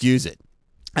going to excuse it.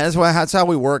 And that's how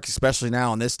we work, especially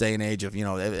now in this day and age of,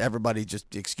 everybody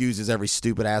just excuses every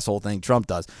stupid asshole thing Trump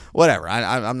does. Whatever.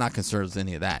 I'm not concerned with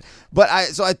any of that. But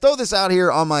I throw this out here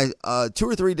on my 2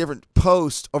 or 3 different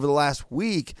posts over the last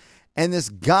week, and this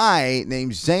guy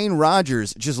named Zane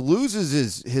Rogers just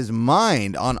loses his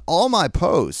mind on all my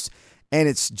posts. And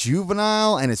it's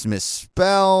juvenile, and it's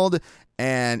misspelled,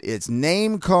 and it's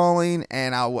name calling,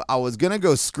 and I was going to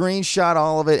go screenshot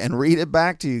all of it and read it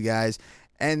back to you guys.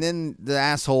 And then the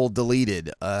asshole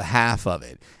deleted half of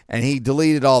it. And he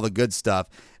deleted all the good stuff.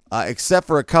 except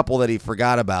for a couple that he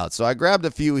forgot about. So I grabbed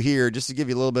a few here just to give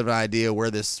you a little bit of an idea where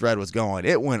this thread was going.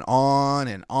 It went on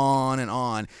and on and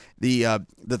on. The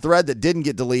thread that didn't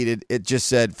get deleted, it just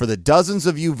said, for the dozens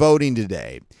of you voting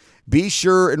today, be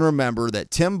sure and remember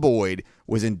that Tim Boyd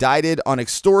was indicted on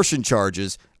extortion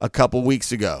charges a couple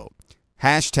weeks ago.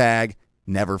 Hashtag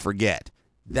never forget.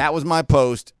 That was my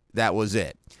post. That was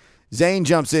it. Zane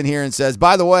jumps in here and says,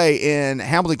 by the way, in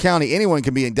Hamilton County, anyone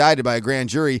can be indicted by a grand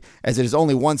jury as it is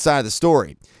only one side of the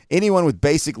story. Anyone with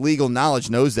basic legal knowledge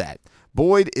knows that.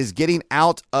 Boyd is getting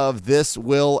out of this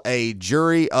will a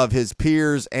jury of his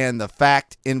peers, and the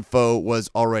fact info was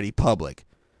already public.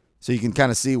 So you can kind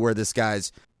of see where this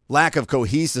guy's lack of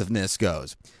cohesiveness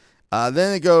goes.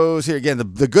 Then it goes here again.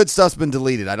 The good stuff's been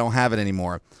deleted. I don't have it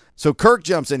anymore. So Kirk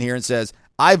jumps in here and says,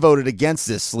 I voted against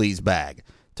this sleaze bag.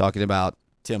 Talking about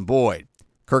Tim Boyd.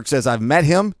 Kirk says, I've met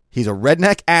him. He's a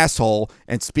redneck asshole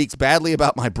and speaks badly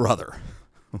about my brother.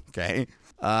 Okay.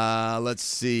 Let's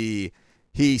see.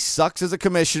 He sucks as a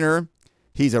commissioner.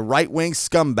 He's a right-wing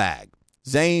scumbag.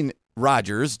 Zane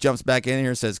Rogers jumps back in here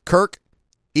and says, Kirk,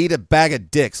 eat a bag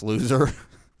of dicks, loser.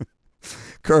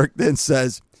 Kirk then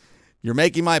says, you're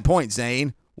making my point,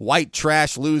 Zane. White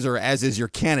trash loser, as is your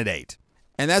candidate.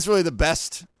 And that's really the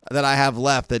best that I have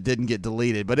left that didn't get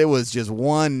deleted. But it was just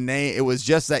one name. It was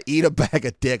just that eat a bag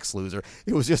of dicks, loser.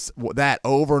 It was just that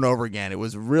over and over again. It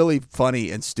was really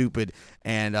funny and stupid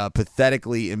and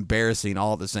pathetically embarrassing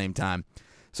all at the same time.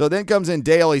 So then comes in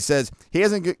Dale. He says, he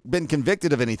hasn't been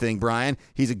convicted of anything, Brian.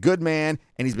 He's a good man,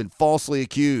 and he's been falsely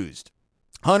accused.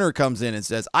 Hunter comes in and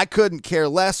says, I couldn't care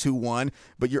less who won,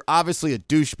 but you're obviously a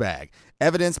douchebag,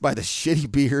 evidenced by the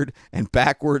shitty beard and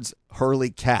backwards Hurley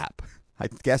cap. I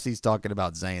guess he's talking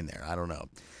about Zane there. I don't know.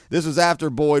 This was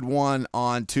after Boyd won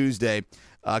on Tuesday.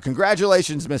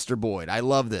 Congratulations, Mr. Boyd. I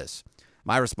love this.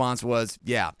 My response was,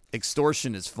 yeah,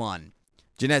 extortion is fun.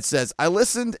 Jeanette says, I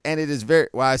listened, and it is very,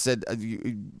 well, I said,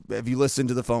 have you listened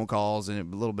to the phone calls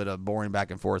and a little bit of boring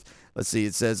back and forth? Let's see.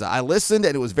 It says, I listened,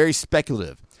 and it was very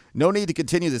speculative. No need to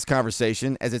continue this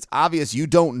conversation, as it's obvious you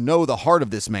don't know the heart of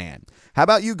this man. How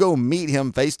about you go meet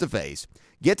him face to face?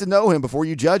 Get to know him before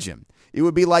you judge him. It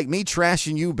would be like me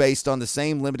trashing you based on the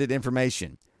same limited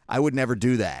information. I would never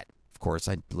do that. Of course,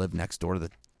 I lived next door to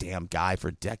the damn guy for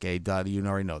a decade. You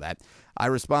already know that. I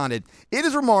responded, it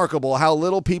is remarkable how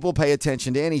little people pay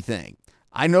attention to anything.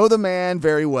 I know the man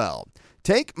very well.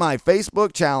 Take my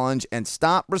Facebook challenge and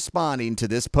stop responding to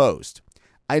this post.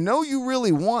 I know you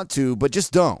really want to, but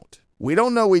just don't. We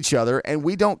don't know each other, and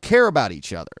we don't care about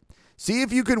each other. See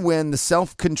if you can win the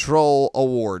self-control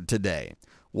award today.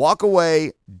 Walk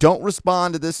away. Don't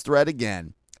respond to this thread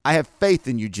again. I have faith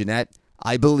in you, Jeanette.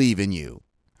 I believe in you.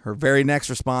 Her very next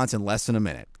response in less than a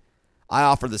minute. I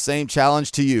offer the same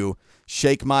challenge to you.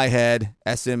 Shake my head,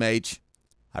 SMH.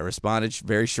 I responded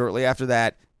very shortly after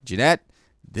that. Jeanette,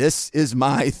 this is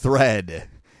my thread.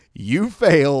 You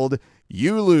failed.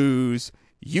 You lose.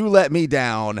 You let me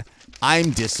down.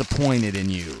 I'm disappointed in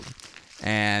you.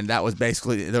 And that was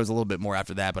basically, there was a little bit more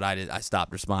after that, but I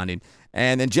stopped responding.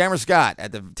 And then Jammer Scott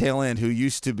at the tail end, who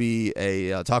used to be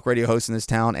a talk radio host in this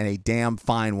town and a damn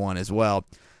fine one as well,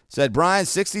 said, Brian,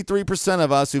 63%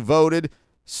 of us who voted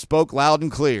spoke loud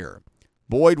and clear.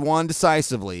 Boyd won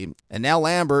decisively, and now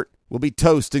Lambert will be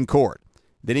toast in court.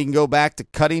 Then he can go back to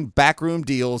cutting backroom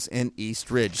deals in East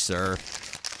Ridge, sir.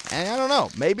 And I don't know.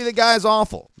 Maybe the guy's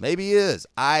awful. Maybe he is.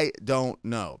 I don't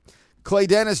know. Clay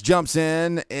Dennis jumps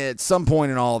in at some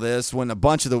point in all this when a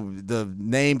bunch of the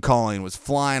name calling was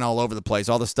flying all over the place,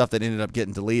 all the stuff that ended up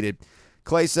getting deleted.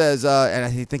 Clay says, and I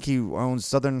think he owns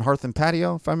Southern Hearth and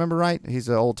Patio, if I remember right. He's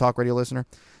an old talk radio listener.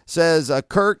 Says,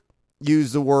 Kurt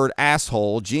used the word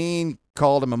asshole. Gene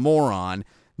called him a moron,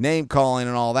 name calling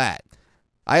and all that.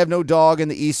 I have no dog in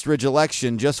the East Ridge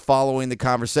election, just following the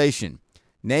conversation.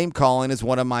 Name calling is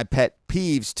one of my pet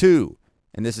peeves, too.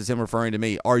 And this is him referring to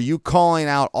me. Are you calling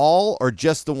out all or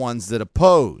just the ones that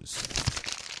oppose?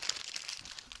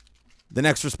 The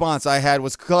next response I had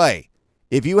was, Clay,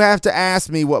 if you have to ask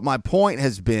me what my point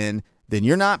has been, then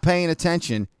you're not paying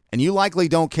attention, and you likely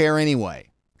don't care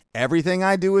anyway. Everything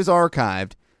I do is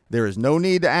archived. There is no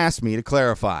need to ask me to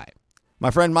clarify.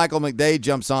 My friend Michael McDade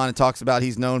jumps on and talks about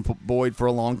he's known Boyd for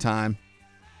a long time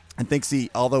and thinks he,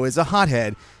 although is a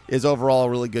hothead, is overall a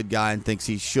really good guy and thinks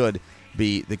he should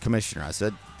be the commissioner. I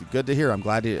said, good to hear. I'm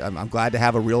glad to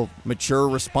have a real mature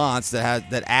response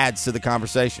that adds to the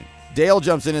conversation. Dale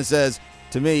jumps in and says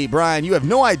to me, Brian, you have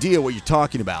no idea what you're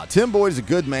talking about. Tim Boyd is a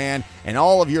good man, and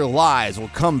all of your lies will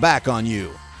come back on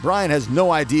you. Brian has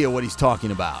no idea what he's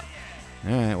talking about.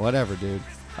 All right, whatever, dude.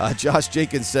 Josh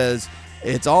Jenkins says,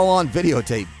 it's all on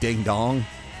videotape, ding dong.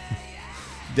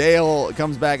 Dale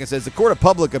comes back and says, the court of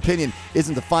public opinion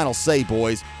isn't the final say,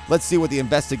 boys. Let's see what the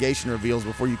investigation reveals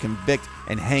before you convict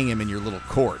and hang him in your little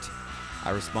court.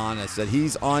 I respond, I said,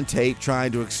 he's on tape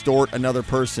trying to extort another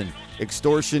person.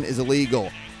 Extortion is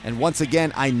illegal. And once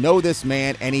again, I know this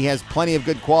man, and he has plenty of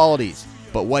good qualities.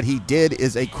 But what he did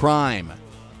is a crime.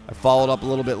 I followed up a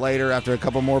little bit later after a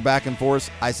couple more back and forths.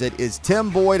 I said, is Tim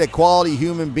Boyd a quality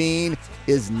human being?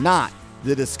 Is not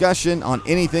the discussion on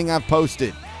anything I've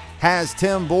posted. Has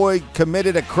Tim Boyd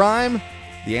committed a crime?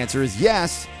 The answer is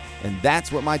yes, and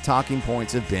that's what my talking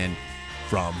points have been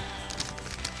from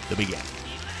the beginning.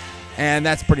 And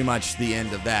that's pretty much the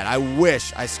end of that. I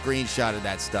wish I screenshotted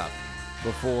that stuff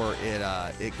before it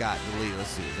got deleted.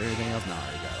 Let's see, is there anything else? No, I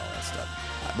already got all that stuff.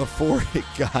 Before it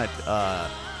got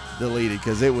deleted,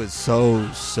 because it was so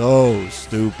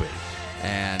stupid.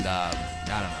 And I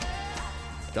don't know.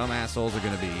 Dumb assholes are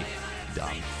going to be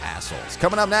dumb assholes.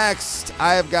 Coming up next,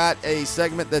 I've got a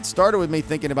segment that started with me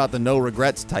thinking about the no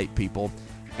regrets type people,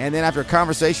 and then after a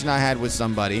conversation I had with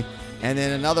somebody, and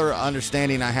then another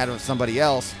understanding I had with somebody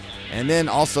else, and then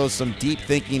also some deep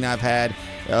thinking I've had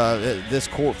this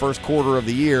first quarter of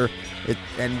the year.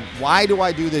 And why do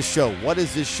I do this show? What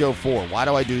is this show for? Why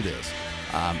do I do this?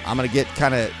 I'm going to get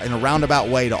kind of in a roundabout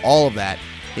way to all of that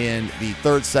in the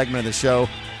third segment of the show,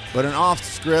 but an off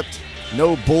script,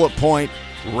 no bullet point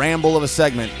ramble of a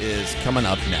segment is coming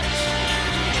up next.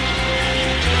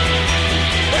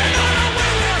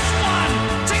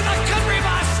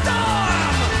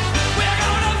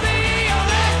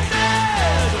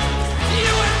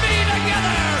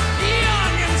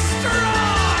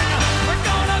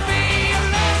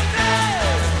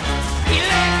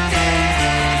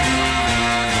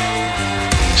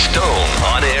 Stone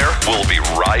on Air will be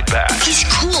right back. He's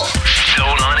cool.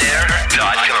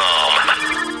 StoneOnAir.com.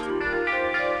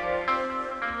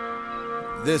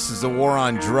 This is the War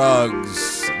on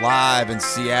Drugs, live in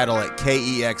Seattle at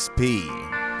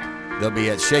KEXP. They'll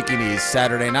be at Shaky Knees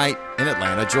Saturday night in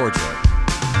Atlanta, Georgia.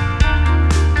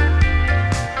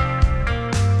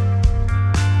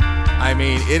 I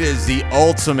mean, it is the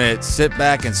ultimate sit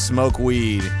back and smoke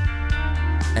weed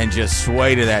and just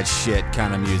sway to that shit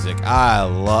kind of music.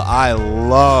 I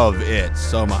love it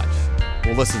so much.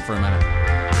 We'll listen for a minute.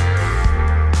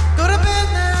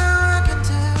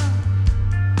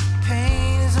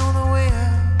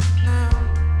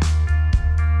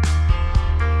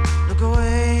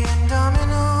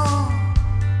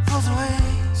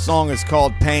 Song is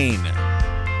called Pain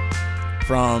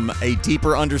from A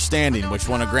Deeper Understanding, which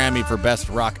won a Grammy for Best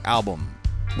Rock Album,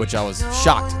 which I was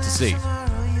shocked to see.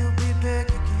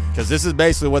 Because this is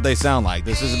basically what they sound like.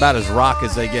 This is about as rock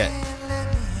as they get.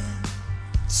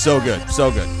 So good,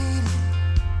 so good.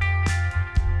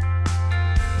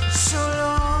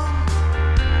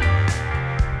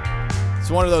 It's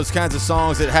one of those kinds of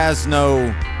songs that has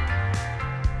no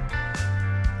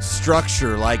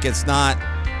structure. Like, it's not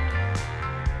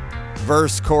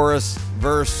verse, chorus,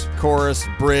 bridge,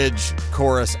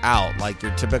 chorus, out. Like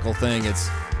your typical thing. It's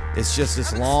just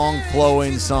this long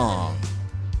flowing song.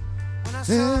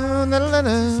 And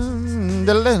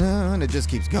it just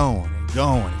keeps going and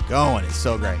going and going. It's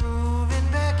so great.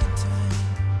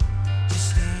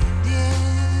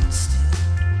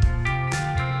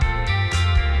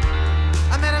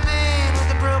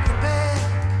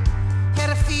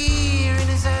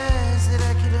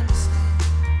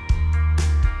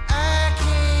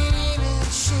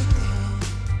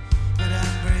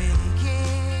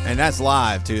 And that's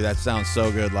live too. That sounds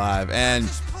so good live. And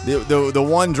the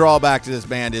one drawback to this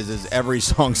band is every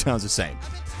song sounds the same.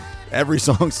 Every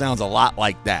song sounds a lot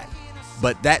like that.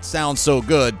 But that sounds so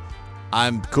good,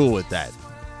 I'm cool with that.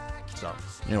 So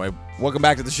anyway, welcome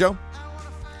back to the show.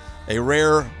 A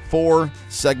rare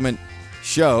 4-segment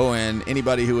show, and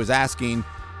anybody who is asking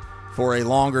for a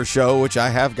longer show, which I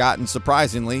have gotten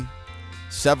surprisingly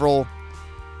several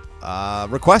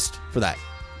requests for that.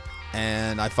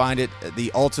 And I find it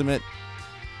the ultimate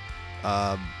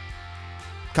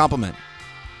compliment,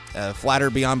 flatter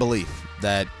beyond belief,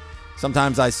 that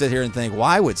sometimes I sit here and think,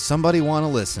 why would somebody want to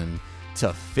listen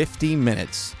to 50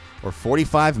 minutes or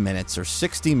 45 minutes or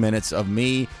 60 minutes of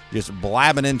me just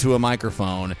blabbing into a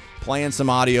microphone, playing some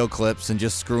audio clips, and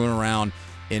just screwing around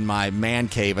in my man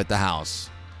cave at the house?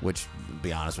 Which, to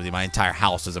be honest with you, my entire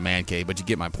house is a man cave, but you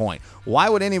get my point. Why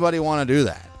would anybody want to do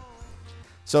that?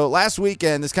 So last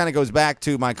weekend, this kind of goes back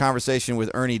to my conversation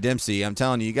with Ernie Dempsey. I'm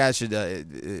telling you, you guys should,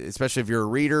 especially if you're a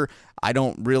reader. I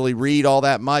don't really read all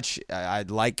that much. I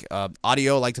like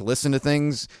audio, like to listen to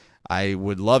things. I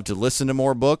would love to listen to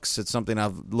more books. It's something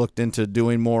I've looked into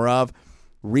doing more of.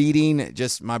 Reading,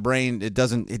 just my brain, it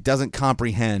doesn't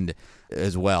comprehend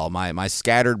as well. My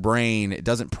scattered brain, it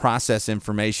doesn't process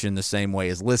information the same way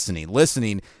as listening.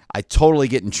 Listening, I totally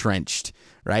get entrenched,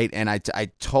 right? And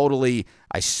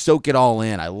I soak it all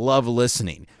in. I love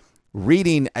listening.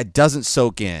 Reading, it doesn't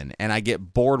soak in, and I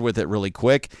get bored with it really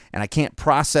quick, and I can't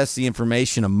process the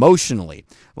information emotionally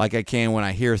like I can when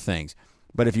I hear things.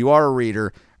 But if you are a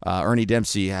reader, Ernie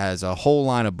Dempsey has a whole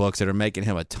line of books that are making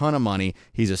him a ton of money.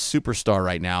 He's a superstar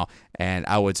right now, and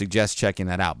I would suggest checking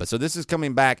that out. But so this is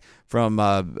coming back from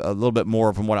a little bit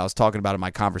more from what I was talking about in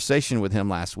my conversation with him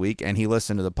last week, and he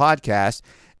listened to the podcast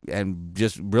and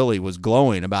just really was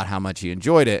glowing about how much he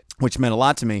enjoyed it, which meant a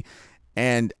lot to me.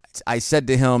 And I said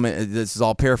to him, this is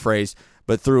all paraphrased,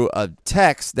 but through a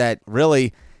text that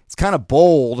really, it's kind of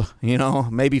bold,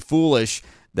 maybe foolish,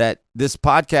 that this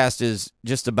podcast is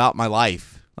just about my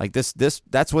life. Like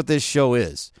that's what this show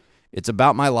is. It's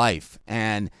about my life.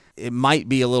 And it might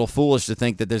be a little foolish to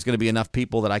think that there's going to be enough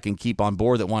people that I can keep on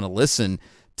board that want to listen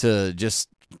to just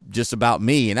about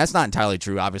me. And that's not entirely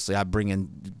true. Obviously, I bring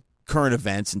in current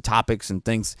events and topics and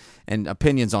things and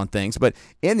opinions on things, but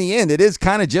in the end, it is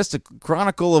kind of just a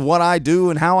chronicle of what I do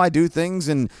and how I do things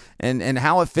and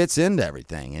how it fits into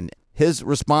everything. And his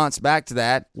response back to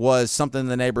that was something in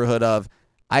the neighborhood of,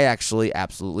 I actually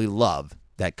absolutely love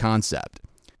that concept.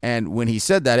 And when he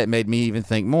said that, it made me even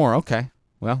think more, okay,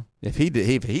 well, if he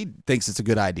thinks it's a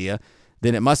good idea,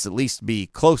 then it must at least be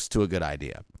close to a good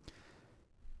idea.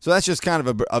 So that's just kind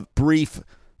of a brief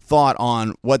thought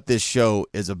on what this show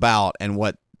is about and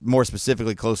what more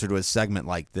specifically closer to a segment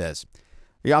like this.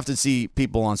 You often see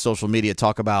people on social media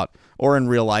talk about, or in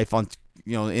real life,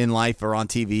 in life or on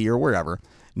TV or wherever,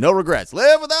 no regrets,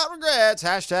 live without regrets,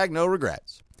 #no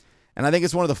regrets. And I think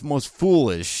it's one of the most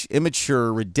foolish,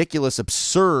 immature, ridiculous,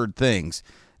 absurd things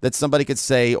that somebody could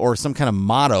say, or some kind of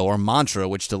motto or mantra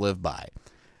which to live by.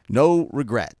 No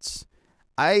regrets.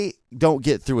 I don't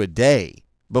get through a day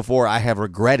before I have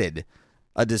regretted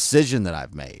a decision that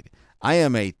I've made. I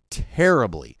am a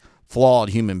terribly flawed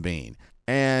human being,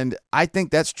 and I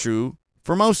think that's true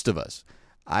for most of us.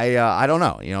 I don't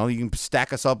know. You can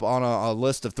stack us up on a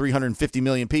list of 350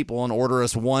 million people and order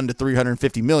us 1 to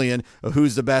 350 million of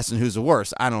who's the best and who's the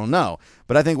worst. I don't know,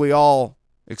 but I think we all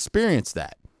experience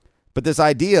that. But this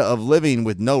idea of living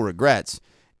with no regrets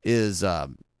is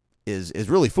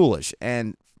really foolish,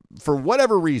 and for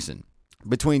whatever reason,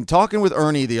 between talking with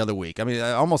Ernie the other week,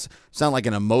 I almost sound like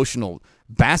an emotional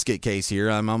basket case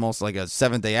here. I'm almost like a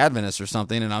Seventh-day Adventist or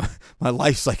something, and my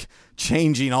life's like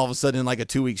changing all of a sudden in like a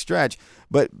 2-week stretch.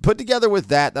 But put together with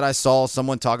that I saw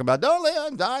someone talk about,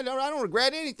 I don't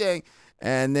regret anything.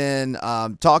 And then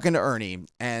talking to Ernie,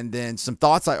 and then some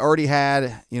thoughts I already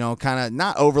had, kind of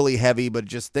not overly heavy, but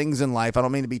just things in life. I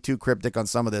don't mean to be too cryptic on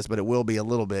some of this, but it will be a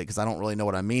little bit because I don't really know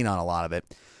what I mean on a lot of it.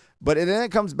 But then it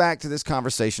comes back to this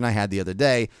conversation I had the other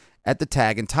day at the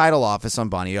Tag and Title office on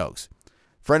Bonnie Oaks.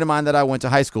 Friend of mine that I went to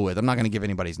high school with, I'm not going to give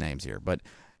anybody's names here, but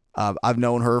I've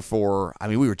known her for,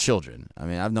 we were children.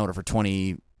 I've known her for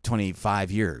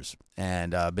 25 years,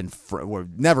 and we're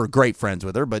never great friends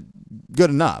with her, but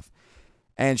good enough.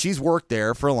 And she's worked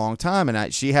there for a long time,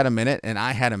 and she had a minute, and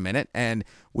I had a minute, and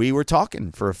we were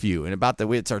talking for a few. And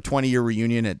it's our 20-year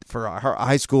reunion for our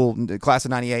high school class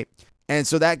of 98. And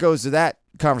so that goes to that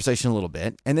conversation a little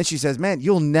bit. And then she says, man,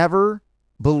 you'll never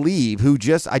believe who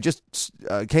I just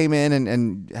came in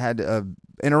and had an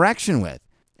interaction with.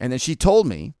 And then she told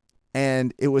me,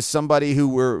 and it was somebody who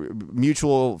we're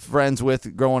mutual friends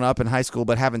with growing up in high school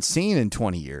but haven't seen in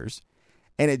 20 years.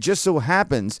 And it just so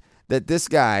happens that this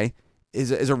guy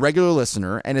is a regular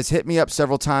listener and has hit me up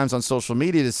several times on social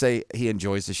media to say he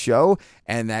enjoys the show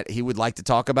and that he would like to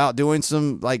talk about doing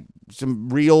some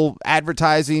real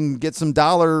advertising, get some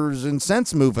dollars and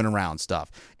cents moving around stuff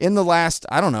in the last,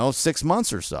 6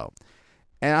 months or so.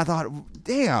 And I thought,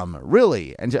 damn,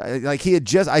 really? And I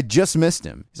just missed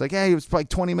him. He's like, yeah, he was like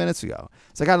 20 minutes ago.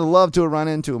 It's like, I'd love to run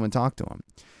into him and talk to him.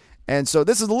 And so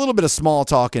this is a little bit of small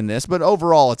talk in this, but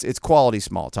overall it's quality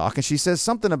small talk. And she says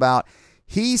something about,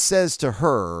 he says to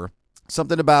her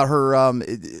something about her,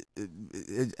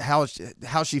 how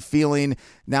she feeling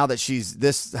now that she's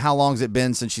this, how long's it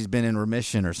been since she's been in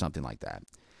remission or something like that.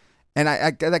 And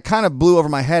I that kind of blew over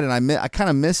my head, and I kind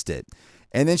of missed it.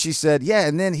 And then she said, yeah,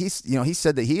 and then he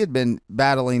said that he had been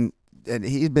battling, and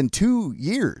he had been 2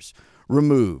 years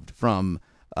removed from,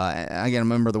 I can't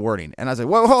remember the wording. And I said,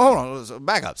 whoa, hold on,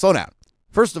 back up, slow down.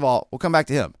 First of all, we'll come back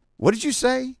to him. What did you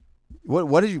say?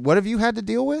 What have you had to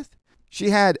deal with? She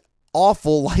had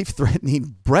awful,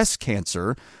 life-threatening breast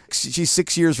cancer. She's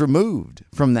 6 years removed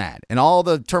from that, and all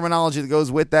the terminology that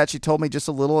goes with that. She told me just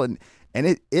a little, and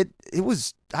it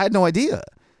was, I had no idea,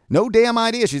 no damn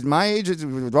idea. She's my age.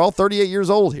 We're all 38 years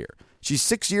old here. She's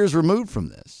 6 years removed from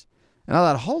this. And I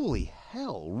thought, holy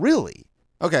hell, really?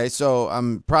 Okay, so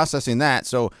I'm processing that.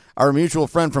 So our mutual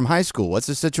friend from high school, what's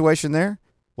the situation there?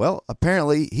 Well,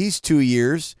 apparently he's 2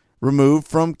 years removed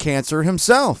from cancer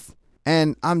himself.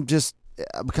 And I'm just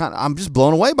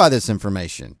blown away by this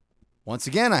information. Once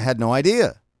again, I had no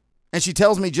idea. And she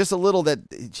tells me just a little that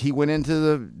he went into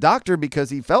the doctor because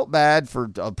he felt bad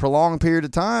for a prolonged period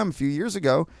of time a few years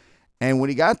ago. And when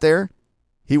he got there,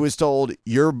 he was told,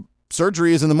 your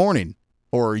surgery is in the morning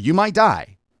or you might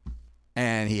die.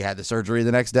 And he had the surgery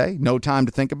the next day. No time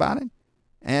to think about it.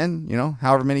 And,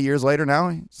 however many years later now,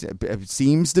 he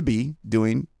seems to be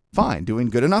doing fine, doing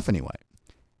good enough anyway.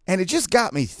 And it just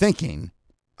got me thinking,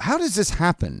 how does this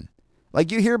happen?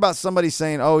 Like you hear about somebody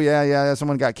saying, oh, yeah,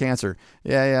 someone got cancer.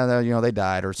 Yeah, they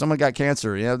died. Or someone got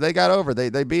cancer. They got over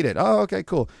it. They beat it. Oh, okay,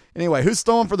 cool. Anyway, who's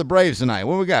throwing for the Braves tonight?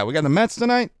 What we got? We got the Mets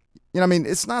tonight?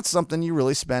 It's not something you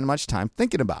really spend much time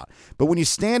thinking about. But when you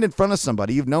stand in front of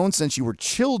somebody you've known since you were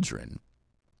children,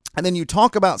 and then you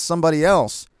talk about somebody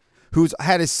else who's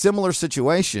had a similar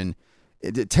situation,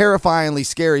 a terrifyingly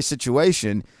scary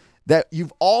situation that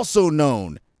you've also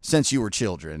known since you were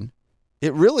children,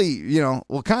 it really,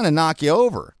 will kind of knock you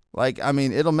over.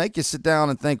 It'll make you sit down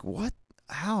and think, what?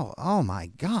 How? Oh, my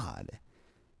God.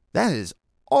 That is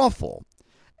awful.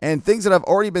 And things that I've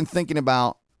already been thinking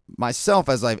about myself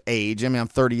as I've aged. I'm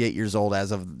 38 years old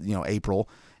as of, April.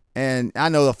 And I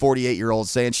know the 48-year-old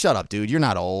saying, shut up, dude. You're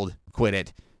not old. Quit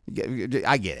it.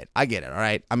 I get it. All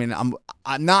right. I'm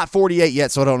not 48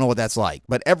 yet, so I don't know what that's like.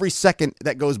 But every second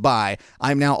that goes by,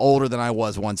 I'm now older than I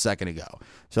was 1 second ago.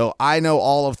 So I know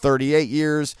all of 38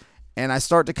 years, and I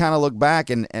start to kind of look back,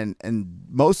 and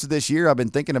most of this year I've been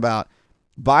thinking about,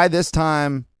 by this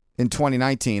time in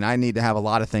 2019, I need to have a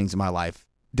lot of things in my life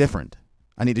different.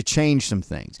 I need to change some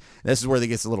things. This is where it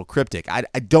gets a little cryptic. I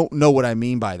don't know what I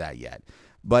mean by that yet.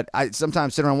 But I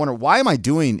sometimes sit around and wonder, why am I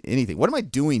doing anything? What am I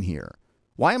doing here?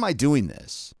 Why am I doing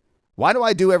this? Why do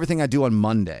I do everything I do on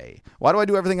Monday? Why do I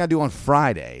do everything I do on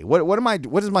Friday?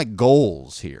 What is my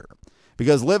goals here?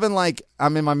 Because living like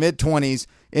I'm in my mid-20s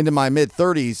into my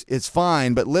mid-30s is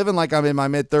fine, but living like I'm in my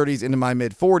mid-30s into my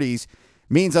mid-40s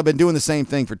means I've been doing the same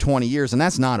thing for 20 years, and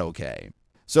that's not okay.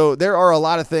 So there are a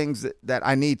lot of things that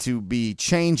I need to be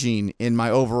changing in my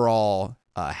overall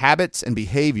habits and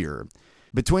behavior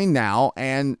between now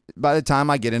and by the time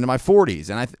I get into my 40s.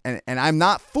 And I'm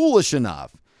not foolish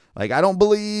enough. Like, I don't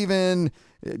believe in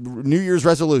New Year's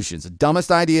resolutions. The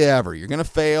dumbest idea ever. You're going to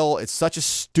fail. It's such a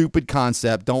stupid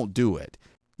concept. Don't do it.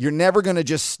 You're never going to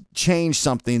just change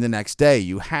something the next day.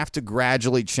 You have to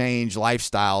gradually change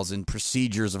lifestyles and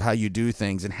procedures of how you do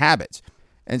things and habits.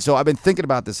 And so I've been thinking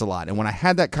about this a lot. And when I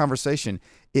had that conversation,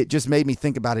 it just made me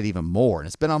think about it even more. And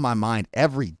it's been on my mind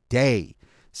every day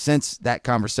since that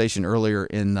conversation earlier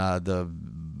in I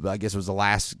guess it was the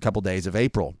last couple days of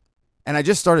April. And I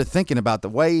just started thinking about the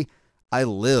way I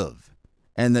live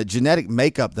and the genetic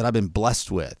makeup that I've been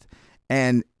blessed with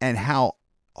and how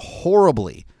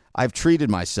horribly I've treated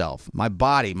myself, my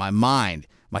body, my mind,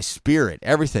 my spirit,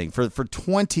 everything for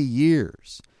 20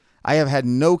 years. I have had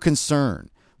no concern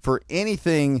for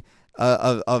anything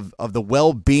of the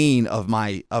well-being of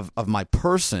my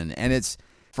person. And it's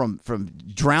from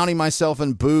drowning myself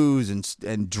in booze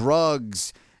and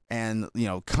drugs and,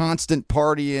 constant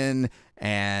partying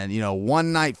and,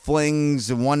 one-night flings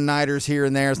and one-nighters here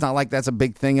and there. It's not like that's a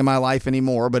big thing in my life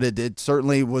anymore, but it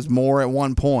certainly was more at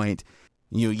one point.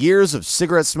 Years of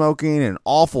cigarette smoking and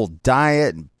awful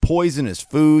diet and poisonous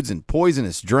foods and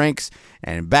poisonous drinks,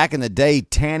 and back in the day,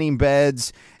 tanning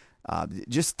beds,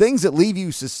 just things that leave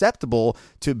you susceptible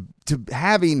to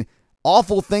having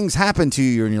awful things happen to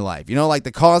you in your life. Like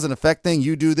the cause and effect thing.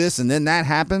 You do this and then that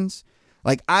happens.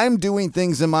 Like, I'm doing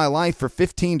things in my life for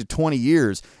 15 to 20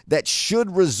 years that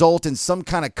should result in some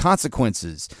kind of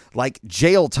consequences, like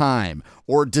jail time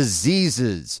or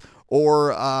diseases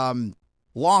or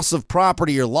loss of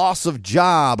property or loss of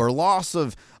job or loss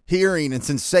of hearing and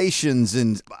sensations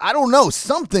and I don't know,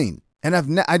 something.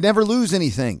 And I never lose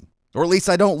anything, or at least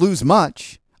I don't lose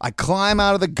much. I climb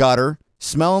out of the gutter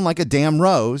smelling like a damn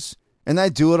rose, and I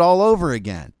do it all over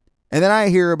again. And then I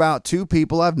hear about two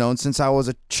people I've known since I was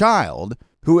a child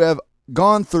who have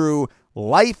gone through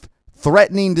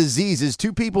life-threatening diseases,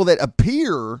 two people that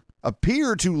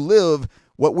appear to live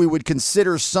what we would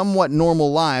consider somewhat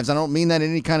normal lives. I don't mean that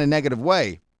in any kind of negative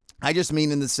way. I just mean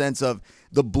in the sense of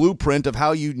the blueprint of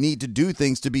how you need to do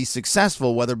things to be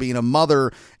successful, whether being a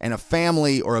mother and a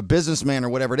family or a businessman or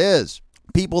whatever it is.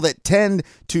 People that tend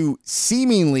to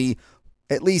seemingly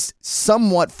at least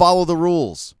somewhat follow the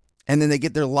rules. And then they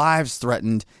get their lives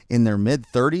threatened in their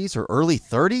mid-30s or early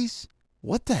 30s?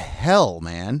 What the hell,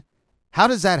 man? How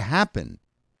does that happen?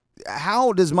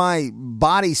 How does my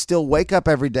body still wake up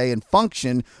every day and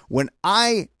function when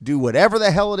I do whatever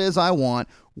the hell it is I want,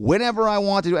 whenever I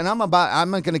want to do it, and I'm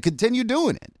going to continue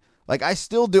doing it. Like I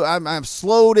still do. I've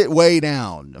slowed it way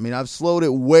down. I mean, I've slowed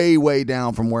it way, way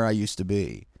down from where I used to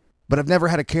be. But I've never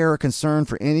had a care or concern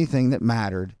for anything that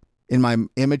mattered in my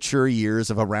immature years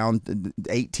of around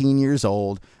 18 years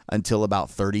old until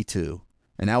about 32.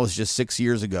 And that was just 6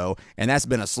 years ago. And that's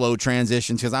been a slow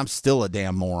transition because I'm still a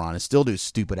damn moron and still do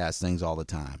stupid-ass things all the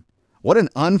time. What an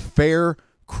unfair,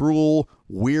 cruel,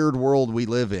 weird world we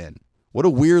live in. What a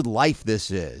weird life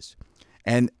this is.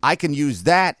 And I can use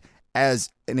that as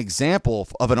an example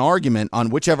of an argument on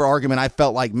whichever argument I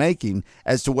felt like making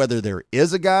as to whether there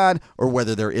is a God or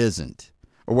whether there isn't,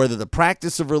 or whether the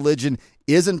practice of religion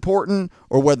is important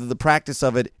or whether the practice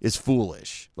of it is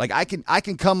foolish. Like I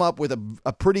can come up with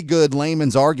a pretty good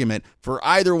layman's argument for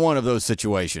either one of those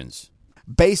situations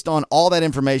based on all that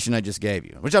information I just gave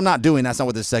you, which I'm not doing. That's not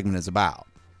what this segment is about.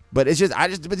 But it's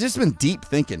just been deep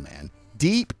thinking, man.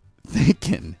 Deep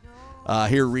thinking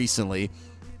here recently.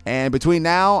 And between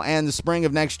now and the spring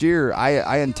of next year,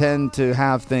 I intend to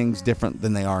have things different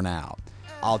than they are now.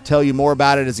 I'll tell you more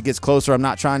about it as it gets closer. I'm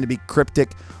not trying to be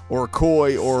cryptic or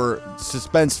coy or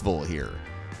suspenseful here,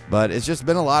 but it's just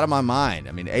been a lot on my mind.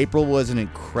 I mean, April was an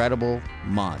incredible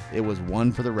month. It was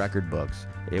one for the record books.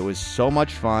 It was so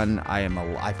much fun.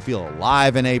 I feel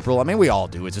alive in April. I mean, we all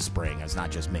do. It's a spring. It's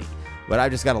not just me. But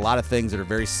I've just got a lot of things that are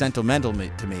very sentimental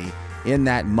to me in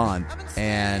that month,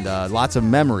 and lots of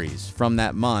memories from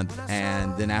that month.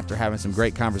 And then after having some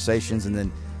great conversations, and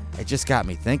then it just got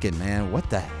me thinking, man, what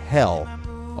the hell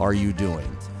are you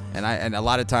doing? And a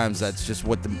lot of times that's just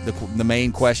what the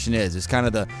main question is. It's kind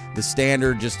of the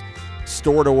standard, just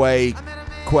stored away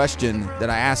question that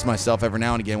I ask myself every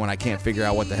now and again when I can't figure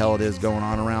out what the hell it is going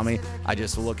on around me. I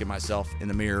just look at myself in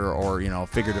the mirror, or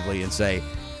figuratively, and say,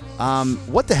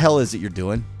 what the hell is it you're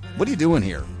doing? What are you doing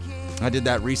here? I did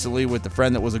that recently with the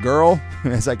friend that was a girl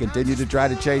as I continue to try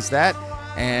to chase that.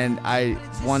 And I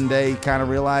one day kind of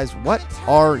realized, what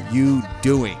are you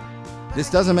doing? This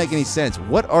doesn't make any sense.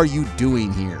 What are you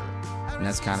doing here? And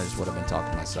that's kind of just what I've been talking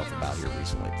to myself about here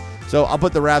recently. So I'll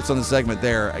put the wraps on the segment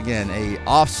there. Again, a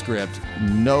off script,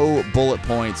 no bullet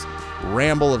points,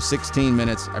 ramble of 16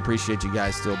 minutes. I appreciate you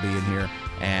guys still being here.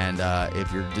 And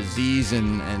if you're disease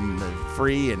and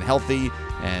free and healthy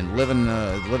and living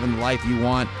the life you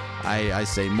want, I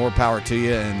say more power to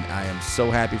you, and I am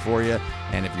so happy for you.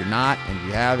 And if you're not, and if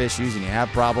you have issues and you have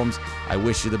problems, I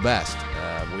wish you the best.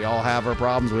 We all have our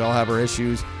problems, we all have our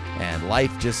issues, and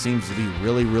life just seems to be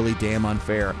really, really damn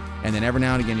unfair. And then every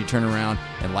now and again you turn around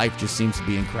and life just seems to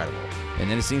be incredible.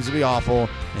 And then it seems to be awful,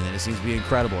 and then it seems to be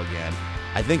incredible again.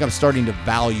 I think I'm starting to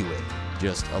value it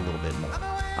just a little bit more.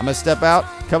 I'm going to step out.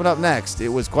 Coming up next, it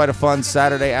was quite a fun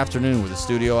Saturday afternoon with a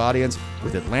studio audience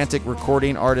with Atlantic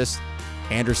recording artist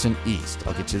Anderson East.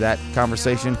 I'll get you that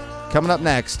conversation coming up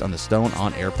next on the Stone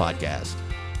on Air podcast.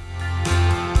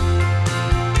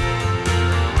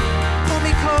 Pull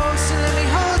me close and let me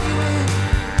hold you in.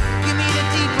 Give me the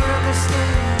deeper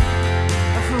understanding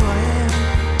of who I am.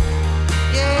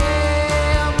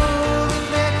 Yeah, I'm moving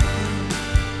back again,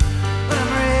 but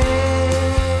I'm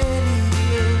ready,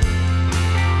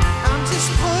 yeah. I'm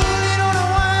just pulling on a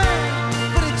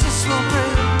wire, but it just won't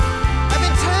break. I've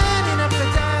been turning up the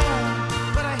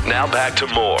dial, but I Now back to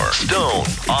more Stone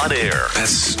on Air.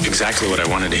 That's exactly what I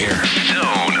wanted to hear.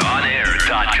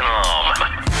 StoneOnAir.com.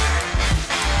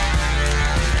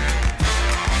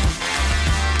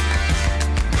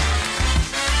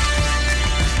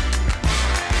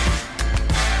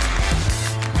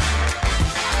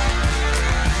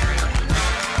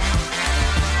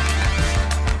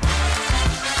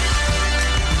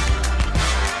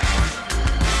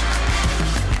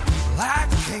 I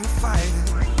can't fight it.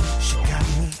 She got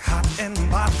me hot and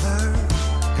bothered.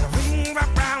 Got a ring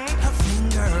wrapped around her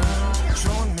finger,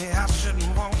 showing me I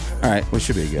shouldn't want her. All right, we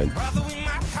should be good.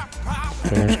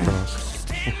 Fingers crossed.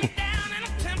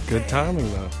 Good timing,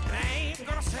 though.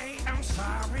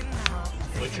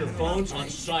 Put your phones on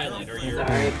silent, or you're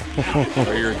Or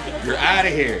you're out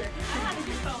of here.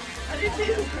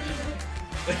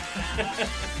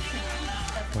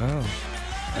 Wow.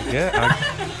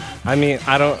 I mean,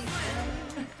 I don't.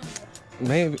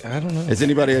 Maybe, I don't know. Has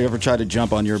anybody ever tried to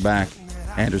jump on your back,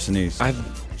 Anderson East?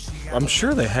 I'm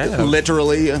sure they have.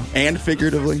 Literally and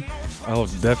figuratively? Oh,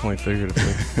 definitely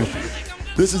figuratively.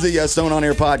 This is the Stone on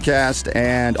Air podcast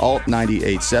and Alt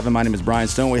 98.7. My name is Brian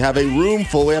Stone. We have a room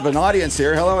full. We have an audience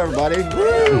here. Hello, everybody.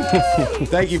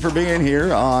 Thank you for being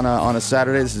here on a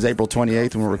Saturday. This is April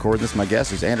 28th when we're recording this. My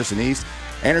guest is Anderson East.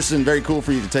 Anderson, very cool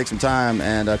for you to take some time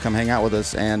and come hang out with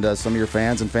us and some of your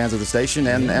fans of the station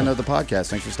and of the podcast.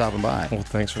 Thanks for stopping by. Well,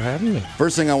 thanks for having me.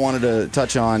 First thing I wanted to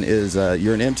touch on is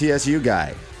you're an MTSU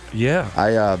guy.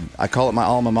 Yeah. I call it my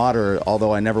alma mater,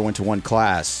 although I never went to one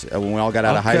class. When we all got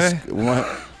out of high school,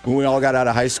 when we all got out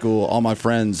of high school, all my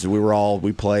friends,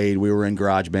 we played, we were in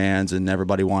garage bands, and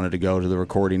everybody wanted to go to the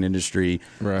recording industry,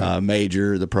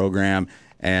 major the program.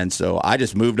 And so I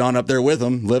just moved on up there with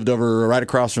them, lived over right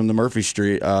across from the Murphy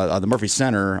Street, the Murphy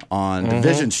Center on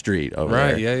Division Street over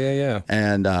there. Right,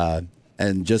 yeah.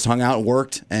 And just hung out and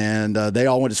worked, and they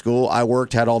all went to school. I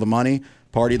worked, had all the money,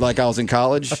 partied like I was in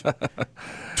college.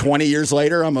 20 years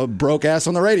later, I'm a broke ass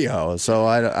on the radio. So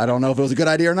I don't know if it was a good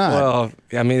idea or not. Well,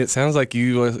 I mean, it sounds like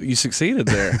you succeeded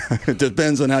there. It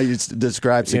depends on how you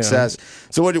describe success. Yeah.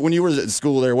 So when you were at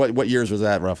school there, what years was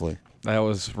that roughly? That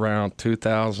was around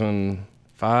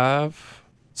 2005.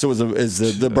 So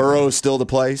is the borough still the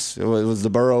place? Was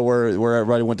the borough where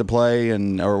everybody went to play,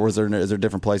 or is there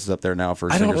different places up there now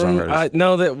for singer-songwriters? I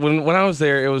know that when I was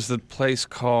there, it was the place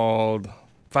called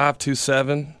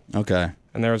 527. Okay.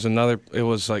 And there was another. It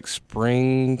was like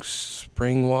Spring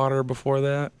Water before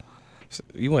that. So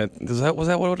you went. Was that what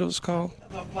it was called?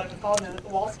 What it was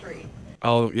called? Wall Street.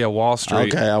 Oh yeah, Wall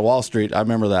Street. Okay, Wall Street. I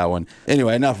remember that one.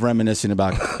 Anyway, enough reminiscing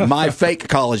about my fake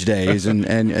college days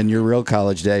and your real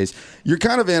college days. You're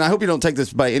kind of in. I hope you don't take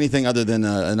this by anything other than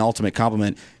an ultimate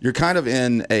compliment. You're kind of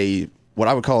in what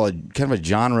I would call a kind of a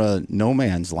genre no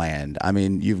man's land. I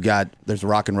mean, there's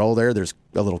rock and roll there. There's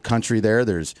a little country there.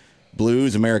 There's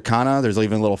blues, Americana. There's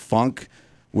even a little funk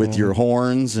with your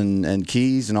horns and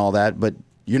keys and all that. But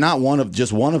you're not one of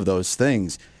those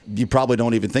things. You probably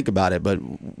don't even think about it. But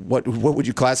what would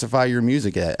you classify your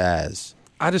music as?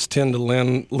 I just tend to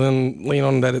lean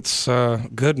on that it's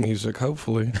good music.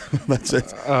 Hopefully, that's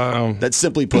it. That's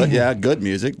simply put, yeah, good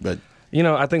music. But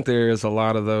I think there is a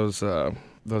lot of those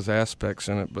aspects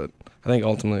in it. But I think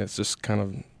ultimately it's just kind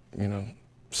of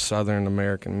Southern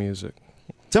American music.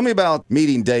 Tell me about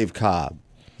meeting Dave Cobb.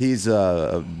 He's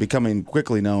becoming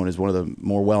quickly known as one of the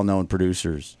more well-known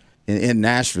producers in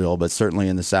Nashville, but certainly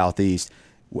in the Southeast.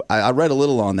 I read a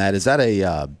little on that. Is that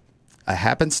a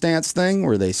happenstance thing?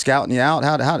 Were they scouting you out?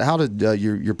 How did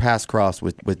your paths cross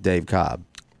with Dave Cobb?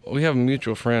 We have a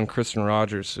mutual friend, Kristen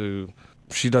Rogers, who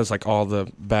she does like all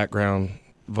the background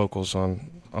vocals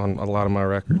on a lot of my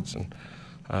records, and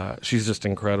she's just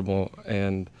incredible.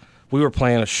 And we were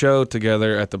playing a show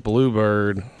together at the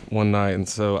Bluebird one night, and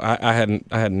so I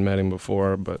hadn't met him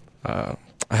before, but I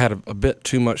had a bit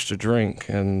too much to drink,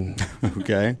 and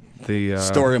okay, the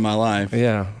story of my life.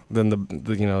 Yeah, then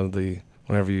the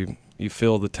whenever you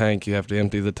fill the tank, you have to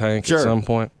empty the tank Sure. at some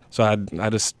point. So I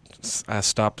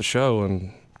stopped the show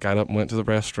and got up and went to the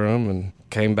restroom and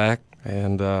came back.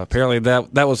 And apparently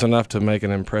that was enough to make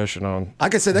an impression on. I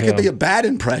could say that could be a bad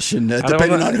impression,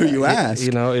 depending on who you ask.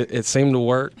 It seemed to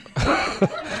work.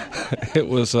 It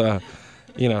was,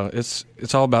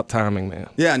 it's all about timing,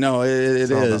 man. Yeah, no, it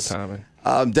it's all is. about timing.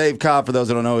 Dave Cobb, for those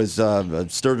that don't know, is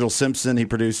Sturgill Simpson. He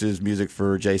produces music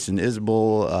for Jason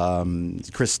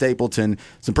Isbell, Chris Stapleton,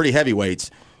 some pretty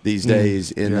heavyweights these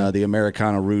days in the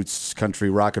Americana roots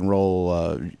country rock and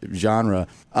roll genre.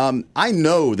 I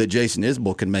know that Jason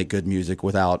Isbell can make good music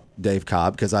without Dave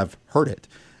Cobb because I've heard it.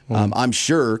 I'm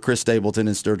sure Chris Stapleton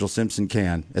and Sturgill Simpson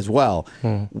can as well.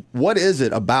 What is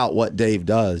it about what Dave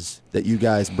does that you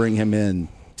guys bring him in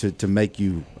to make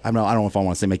you, I don't know if I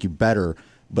want to say make you better,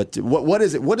 but what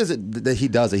is it that he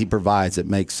does that he provides that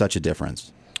makes such a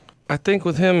difference? I think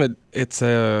with him, it's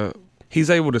he's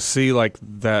able to see like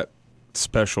that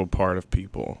special part of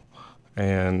people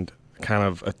and kind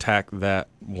of attack that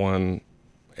one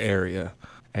area.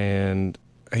 And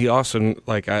he also,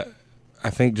 like, I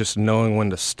think just knowing when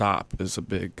to stop is a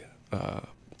big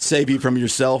save you from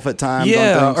yourself at times.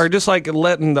 Yeah, on things? or just like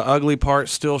letting the ugly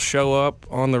parts still show up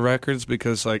on the records,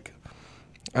 because like,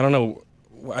 I don't know,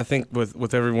 I think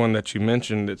with everyone that you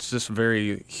mentioned, it's just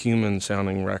very human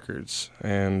sounding records,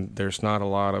 and there's not a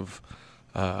lot of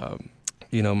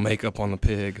makeup on the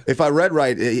pig. If I read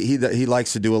right, he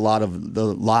likes to do a lot of the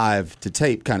live to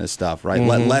tape kind of stuff, right?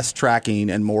 Less tracking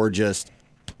and more just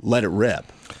let it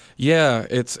rip. Yeah,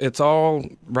 it's all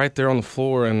right there on the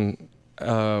floor, and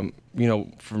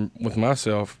with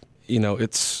myself,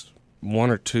 it's one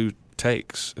or two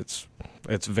takes. It's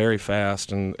very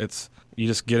fast, and you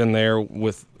just get in there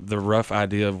with the rough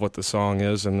idea of what the song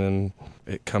is, and then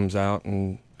it comes out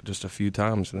in just a few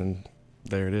times, and then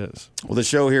there it is. Well, the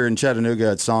show here in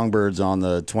Chattanooga at Songbirds on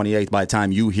the 28th, by the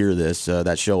time you hear this,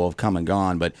 that show will have come and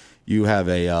gone, but you have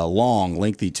a long,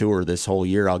 lengthy tour this whole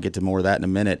year. I'll get to more of that in a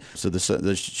minute. So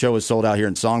the show is sold out here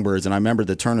in Songbirds, and I remember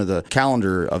the turn of the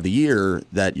calendar of the year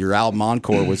that your album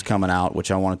Encore was coming out,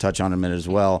 which I want to touch on in a minute as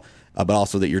well, but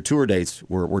also that your tour dates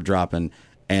were dropping.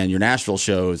 And your Nashville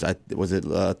shows, was it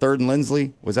 3rd and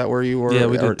Lindsley? Was that where you were? Yeah,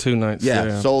 we did 2 nights.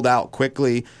 Yeah, sold out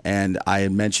quickly. And I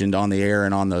had mentioned on the air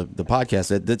and on the podcast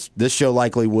that this show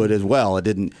likely would as well. It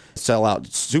didn't sell out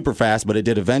super fast, but it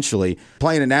did eventually.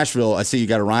 Playing in Nashville, I see you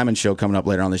got a Ryman show coming up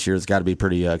later on this year. It's got to be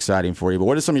pretty exciting for you. But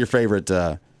what are some of your favorite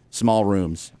small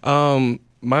rooms?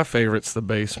 My favorite's the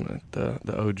basement, the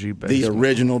OG basement. The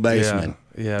original basement.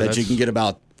 Yeah, that you can get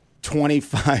about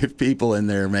 25 people in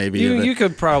there, maybe. You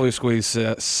could probably squeeze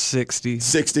 60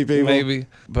 people, maybe.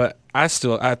 But I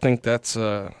think that's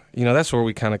that's where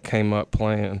we kind of came up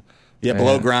playing. Yeah,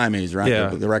 below Grimey's, right? Yeah,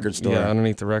 the record store. Yeah,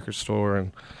 underneath the record store.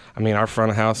 And I mean, our front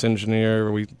of house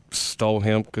engineer, we stole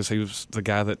him because he was the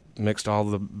guy that mixed all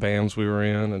the bands we were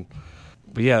in.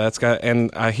 But yeah,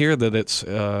 and I hear that it's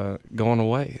going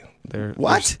away. They're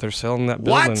selling that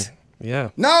building. What? Yeah.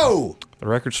 No. The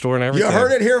record store and everything. You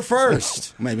heard it here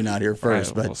first. Maybe not here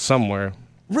first, but somewhere.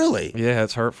 Really? Yeah,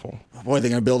 it's hurtful. Boy, they're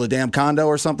going to build a damn condo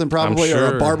or something probably, I'm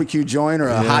sure. or a barbecue joint or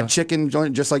a hot chicken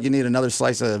joint, just like you need another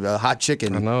slice of hot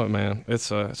chicken. I know it, man. It's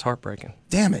heartbreaking.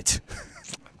 Damn it.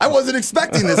 I wasn't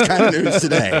expecting this kind of news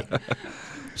today.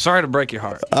 Sorry to break your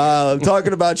heart.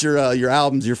 Talking about your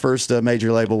albums, your first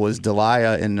major label was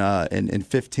Delia in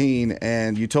 15,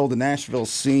 and you told the Nashville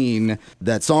scene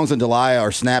that songs on Delia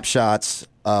are snapshots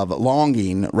of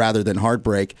longing rather than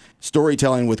heartbreak,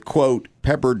 storytelling with, quote,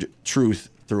 peppered truth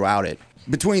throughout it.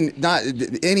 Between not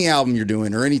any album you're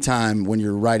doing or any time when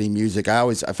you're writing music,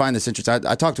 I find this interesting.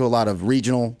 I talk to a lot of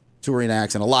regional touring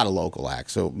acts and a lot of local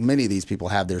acts. So many of these people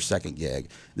have their second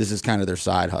gig. This is kind of their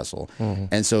side hustle. Mm-hmm.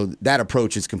 And so that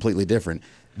approach is completely different.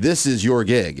 This is your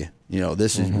gig.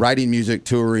 This is writing music,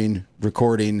 touring,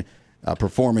 recording,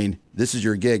 performing. This is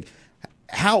your gig.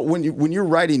 How when you're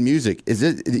writing music, is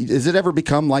it ever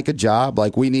become like a job?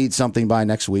 Like we need something by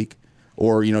next week?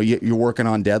 Or you're working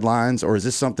on deadlines, or is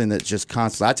this something that's just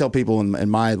constant? I tell people in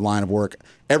my line of work,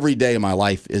 every day of my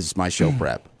life is my show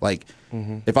prep. Like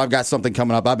if I've got something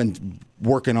coming up, I've been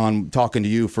working on talking to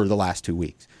you for the last 2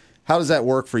 weeks. How does that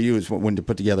work for you? Is when to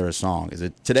put together a song? Is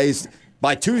it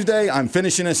by Tuesday I'm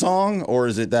finishing a song, or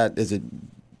is it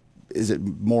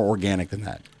more organic than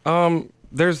that?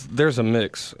 There's a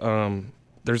mix.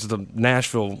 There's the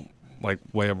Nashville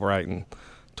way of writing,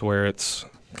 to where it's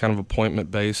kind of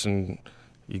appointment based, and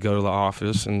you go to the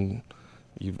office and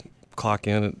you clock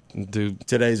in and do.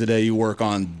 Today's the day you work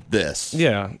on this.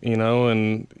 Yeah,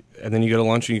 and then you go to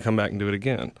lunch and you come back and do it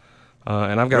again.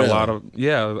 And I've got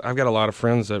I've got a lot of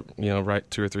friends that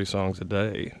write 2 or 3 songs a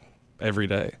day, every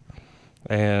day,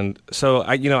 and so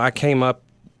I came up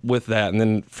with that, and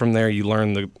then from there you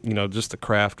learn just the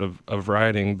craft of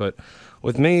writing. But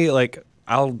with me,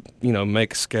 I'll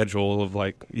make a schedule of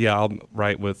I'll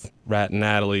write with Rat and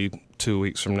Natalie 2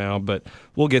 weeks from now, but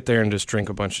we'll get there and just drink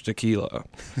a bunch of tequila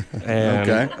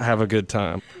and have a good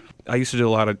time. I used to do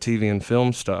a lot of TV and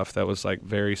film stuff that was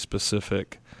very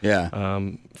specific. Yeah.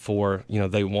 For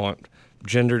they want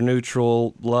gender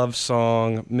neutral love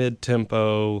song, mid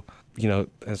tempo.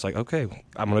 It's okay,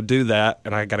 I'm going to do that,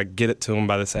 and I got to get it to them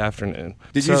by this afternoon.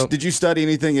 Did you study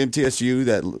anything at MTSU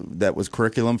that was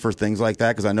curriculum for things like that?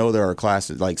 Because I know there are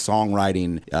classes like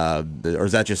songwriting, or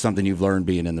is that just something you've learned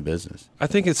being in the business? I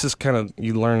think it's just kind of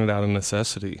you learn it out of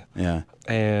necessity. Yeah.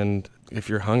 And if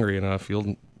you're hungry enough,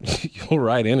 you'll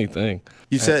write anything.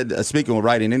 You said, speaking of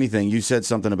writing anything, you said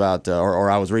something about, or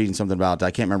I was reading something about,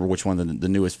 I can't remember which one the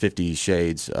newest 50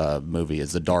 Shades movie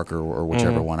is, the darker or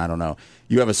whichever one, I don't know.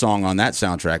 You have a song on that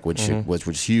soundtrack, which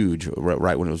was huge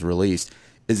right when it was released.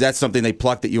 Is that something they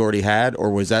plucked that you already had,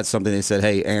 or was that something they said,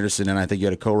 hey, Anderson, and I think you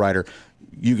had a co-writer,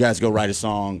 you guys go write a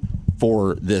song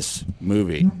for this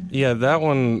movie? Yeah, that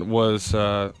one was...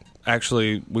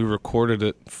 actually, we recorded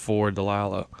it for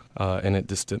Delilah, and it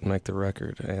just didn't make the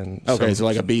record. And so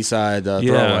like a B-side throwaway.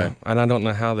 Yeah, and I don't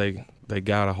know how they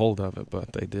got a hold of it,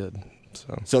 but they did.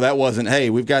 So that wasn't, hey,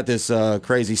 we've got this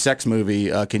crazy sex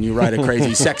movie. Can you write a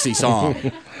crazy sexy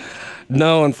song?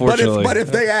 No, unfortunately. But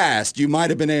if they asked, you might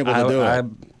have been able to do it.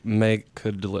 I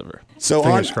could deliver. So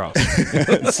fingers crossed.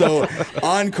 So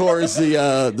Encore is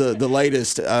the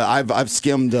latest. I've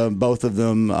skimmed both of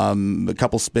them, a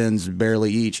couple spins,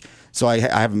 barely each. So I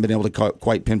haven't been able to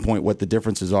quite pinpoint what the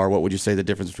differences are. What would you say the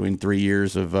difference between 3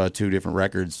 years of 2 different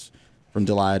records, from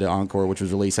Delia to Encore, which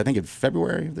was released, I think, in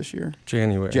February of this year?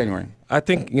 January. I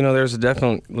think, there's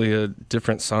definitely a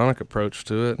different sonic approach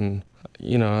to it. And,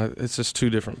 you know, it's just two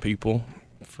different people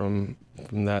from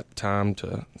that time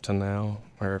to now,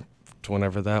 or to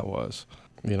whenever that was.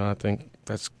 You know, I think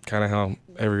that's kind of how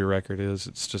every record is.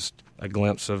 It's just a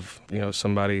glimpse of, you know,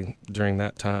 somebody during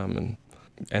that time,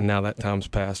 and now that time's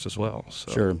passed as well.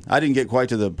 So. Sure. I didn't get quite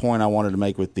to the point I wanted to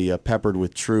make with the Peppered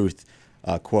with Truth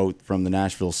quote from the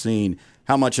Nashville scene.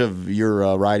 How much of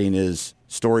your writing is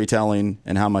storytelling,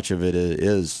 and how much of it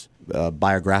is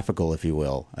biographical, if you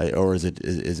will, or is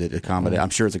it a combination? I'm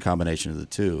sure it's a combination of the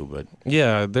two. But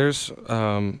yeah, there's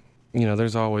you know,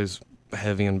 there's always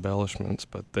heavy embellishments,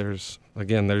 but there's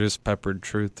just peppered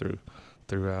truth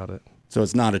throughout it. So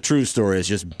it's not a true story; it's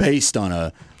just based on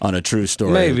a true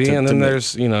story. Maybe, and then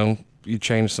there's, you know, you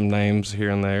change some names here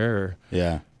and there,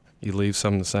 or you leave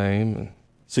some the same. And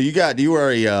so you're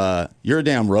a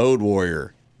damn road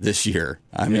warrior this year.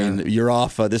 I mean, you're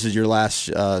off. This is your last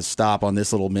stop on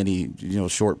this little mini, you know,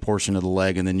 short portion of the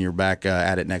leg, and then you're back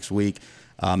at it next week.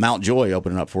 Mount Joy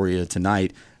opening up for you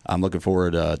tonight. I'm looking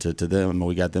forward to them.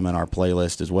 We got them in our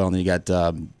playlist as well, and then you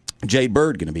got Jade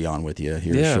Bird going to be on with you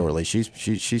here shortly.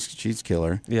 She's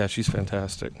killer. Yeah, she's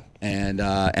fantastic. And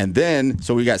then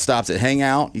so we got stops at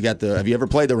Hangout. You got have you ever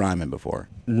played the Ryman before?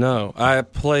 No, I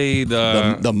played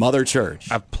the Mother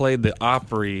Church. I played the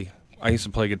Opry. I used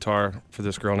to play guitar for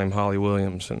this girl named Holly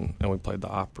Williams, and we played the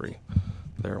Opry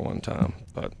there one time,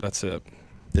 but that's it.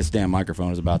 This damn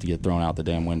microphone is about to get thrown out the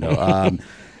damn window.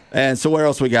 And so where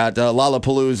else we got?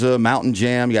 Lollapalooza, Mountain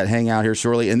Jam. You got Hangout here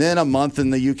shortly, and then a month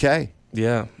in the UK.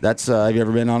 Yeah. That's have you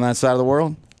ever been on that side of the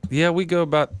world? Yeah, we go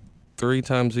about 3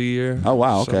 times a year. Oh,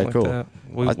 wow. Okay, like cool. That.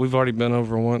 We've already been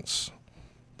over once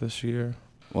this year.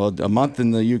 Well, a month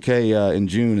in the UK in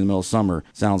June in the middle of summer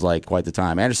sounds like quite the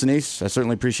time. Anderson East, I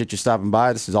certainly appreciate you stopping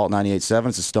by. This is Alt 98.7.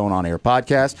 It's a Stone on Air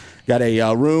podcast. Got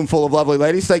a room full of lovely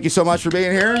ladies. Thank you so much for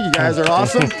being here. You guys are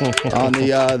awesome. On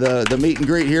the meet and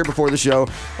greet here before the show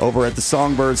over at the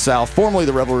Songbird South, formerly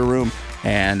the Revelry Room.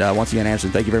 And once again,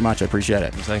 Anderson, thank you very much. I appreciate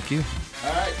it. Thank you.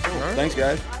 All right, cool. Thanks,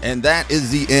 guys. And that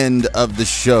is the end of the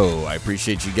show. I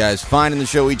appreciate you guys finding the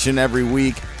show each and every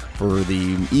week for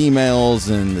the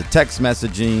emails and the text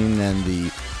messaging and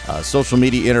the social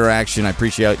media interaction. I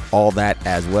appreciate all that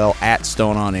as well at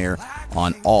Stone on Air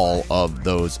on all of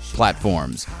those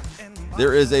platforms.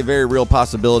 There is a very real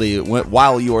possibility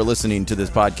while you are listening to this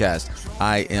podcast,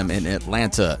 I am in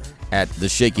Atlanta at the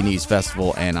Shaky Knees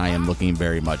Festival, and I am looking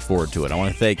very much forward to it. I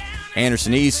want to thank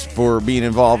Anderson East for being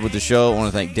involved with the show. I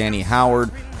want to thank Danny Howard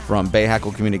from Bay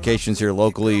Hackle Communications here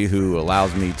locally, who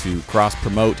allows me to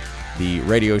cross-promote the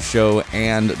radio show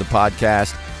and the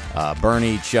podcast.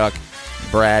 Bernie, Chuck,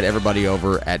 Brad, everybody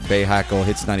over at Bay Hackle,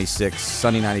 Hits 96,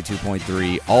 Sunny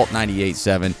 92.3, Alt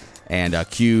 98.7, and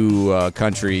Q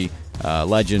Country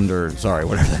Legend, or sorry,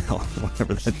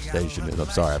 whatever that station is. I'm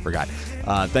sorry, I forgot.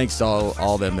 Thanks to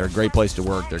all of them. They're a great place to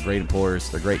work. They're great employers.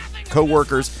 They're great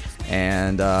co-workers.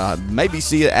 And maybe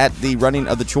see you at the running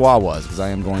of the Chihuahuas, because I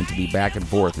am going to be back and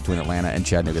forth between Atlanta and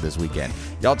Chattanooga this weekend.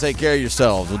 Y'all take care of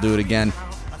yourselves. We'll do it again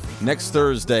next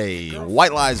Thursday.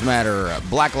 White Lives Matter,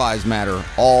 Black Lives Matter,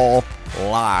 all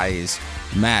lies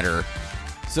matter.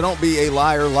 So don't be a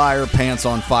liar, liar, pants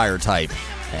on fire type,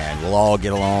 and we'll all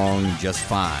get along just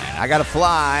fine. I gotta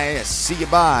fly. See you,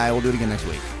 bye. We'll do it again next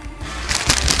week.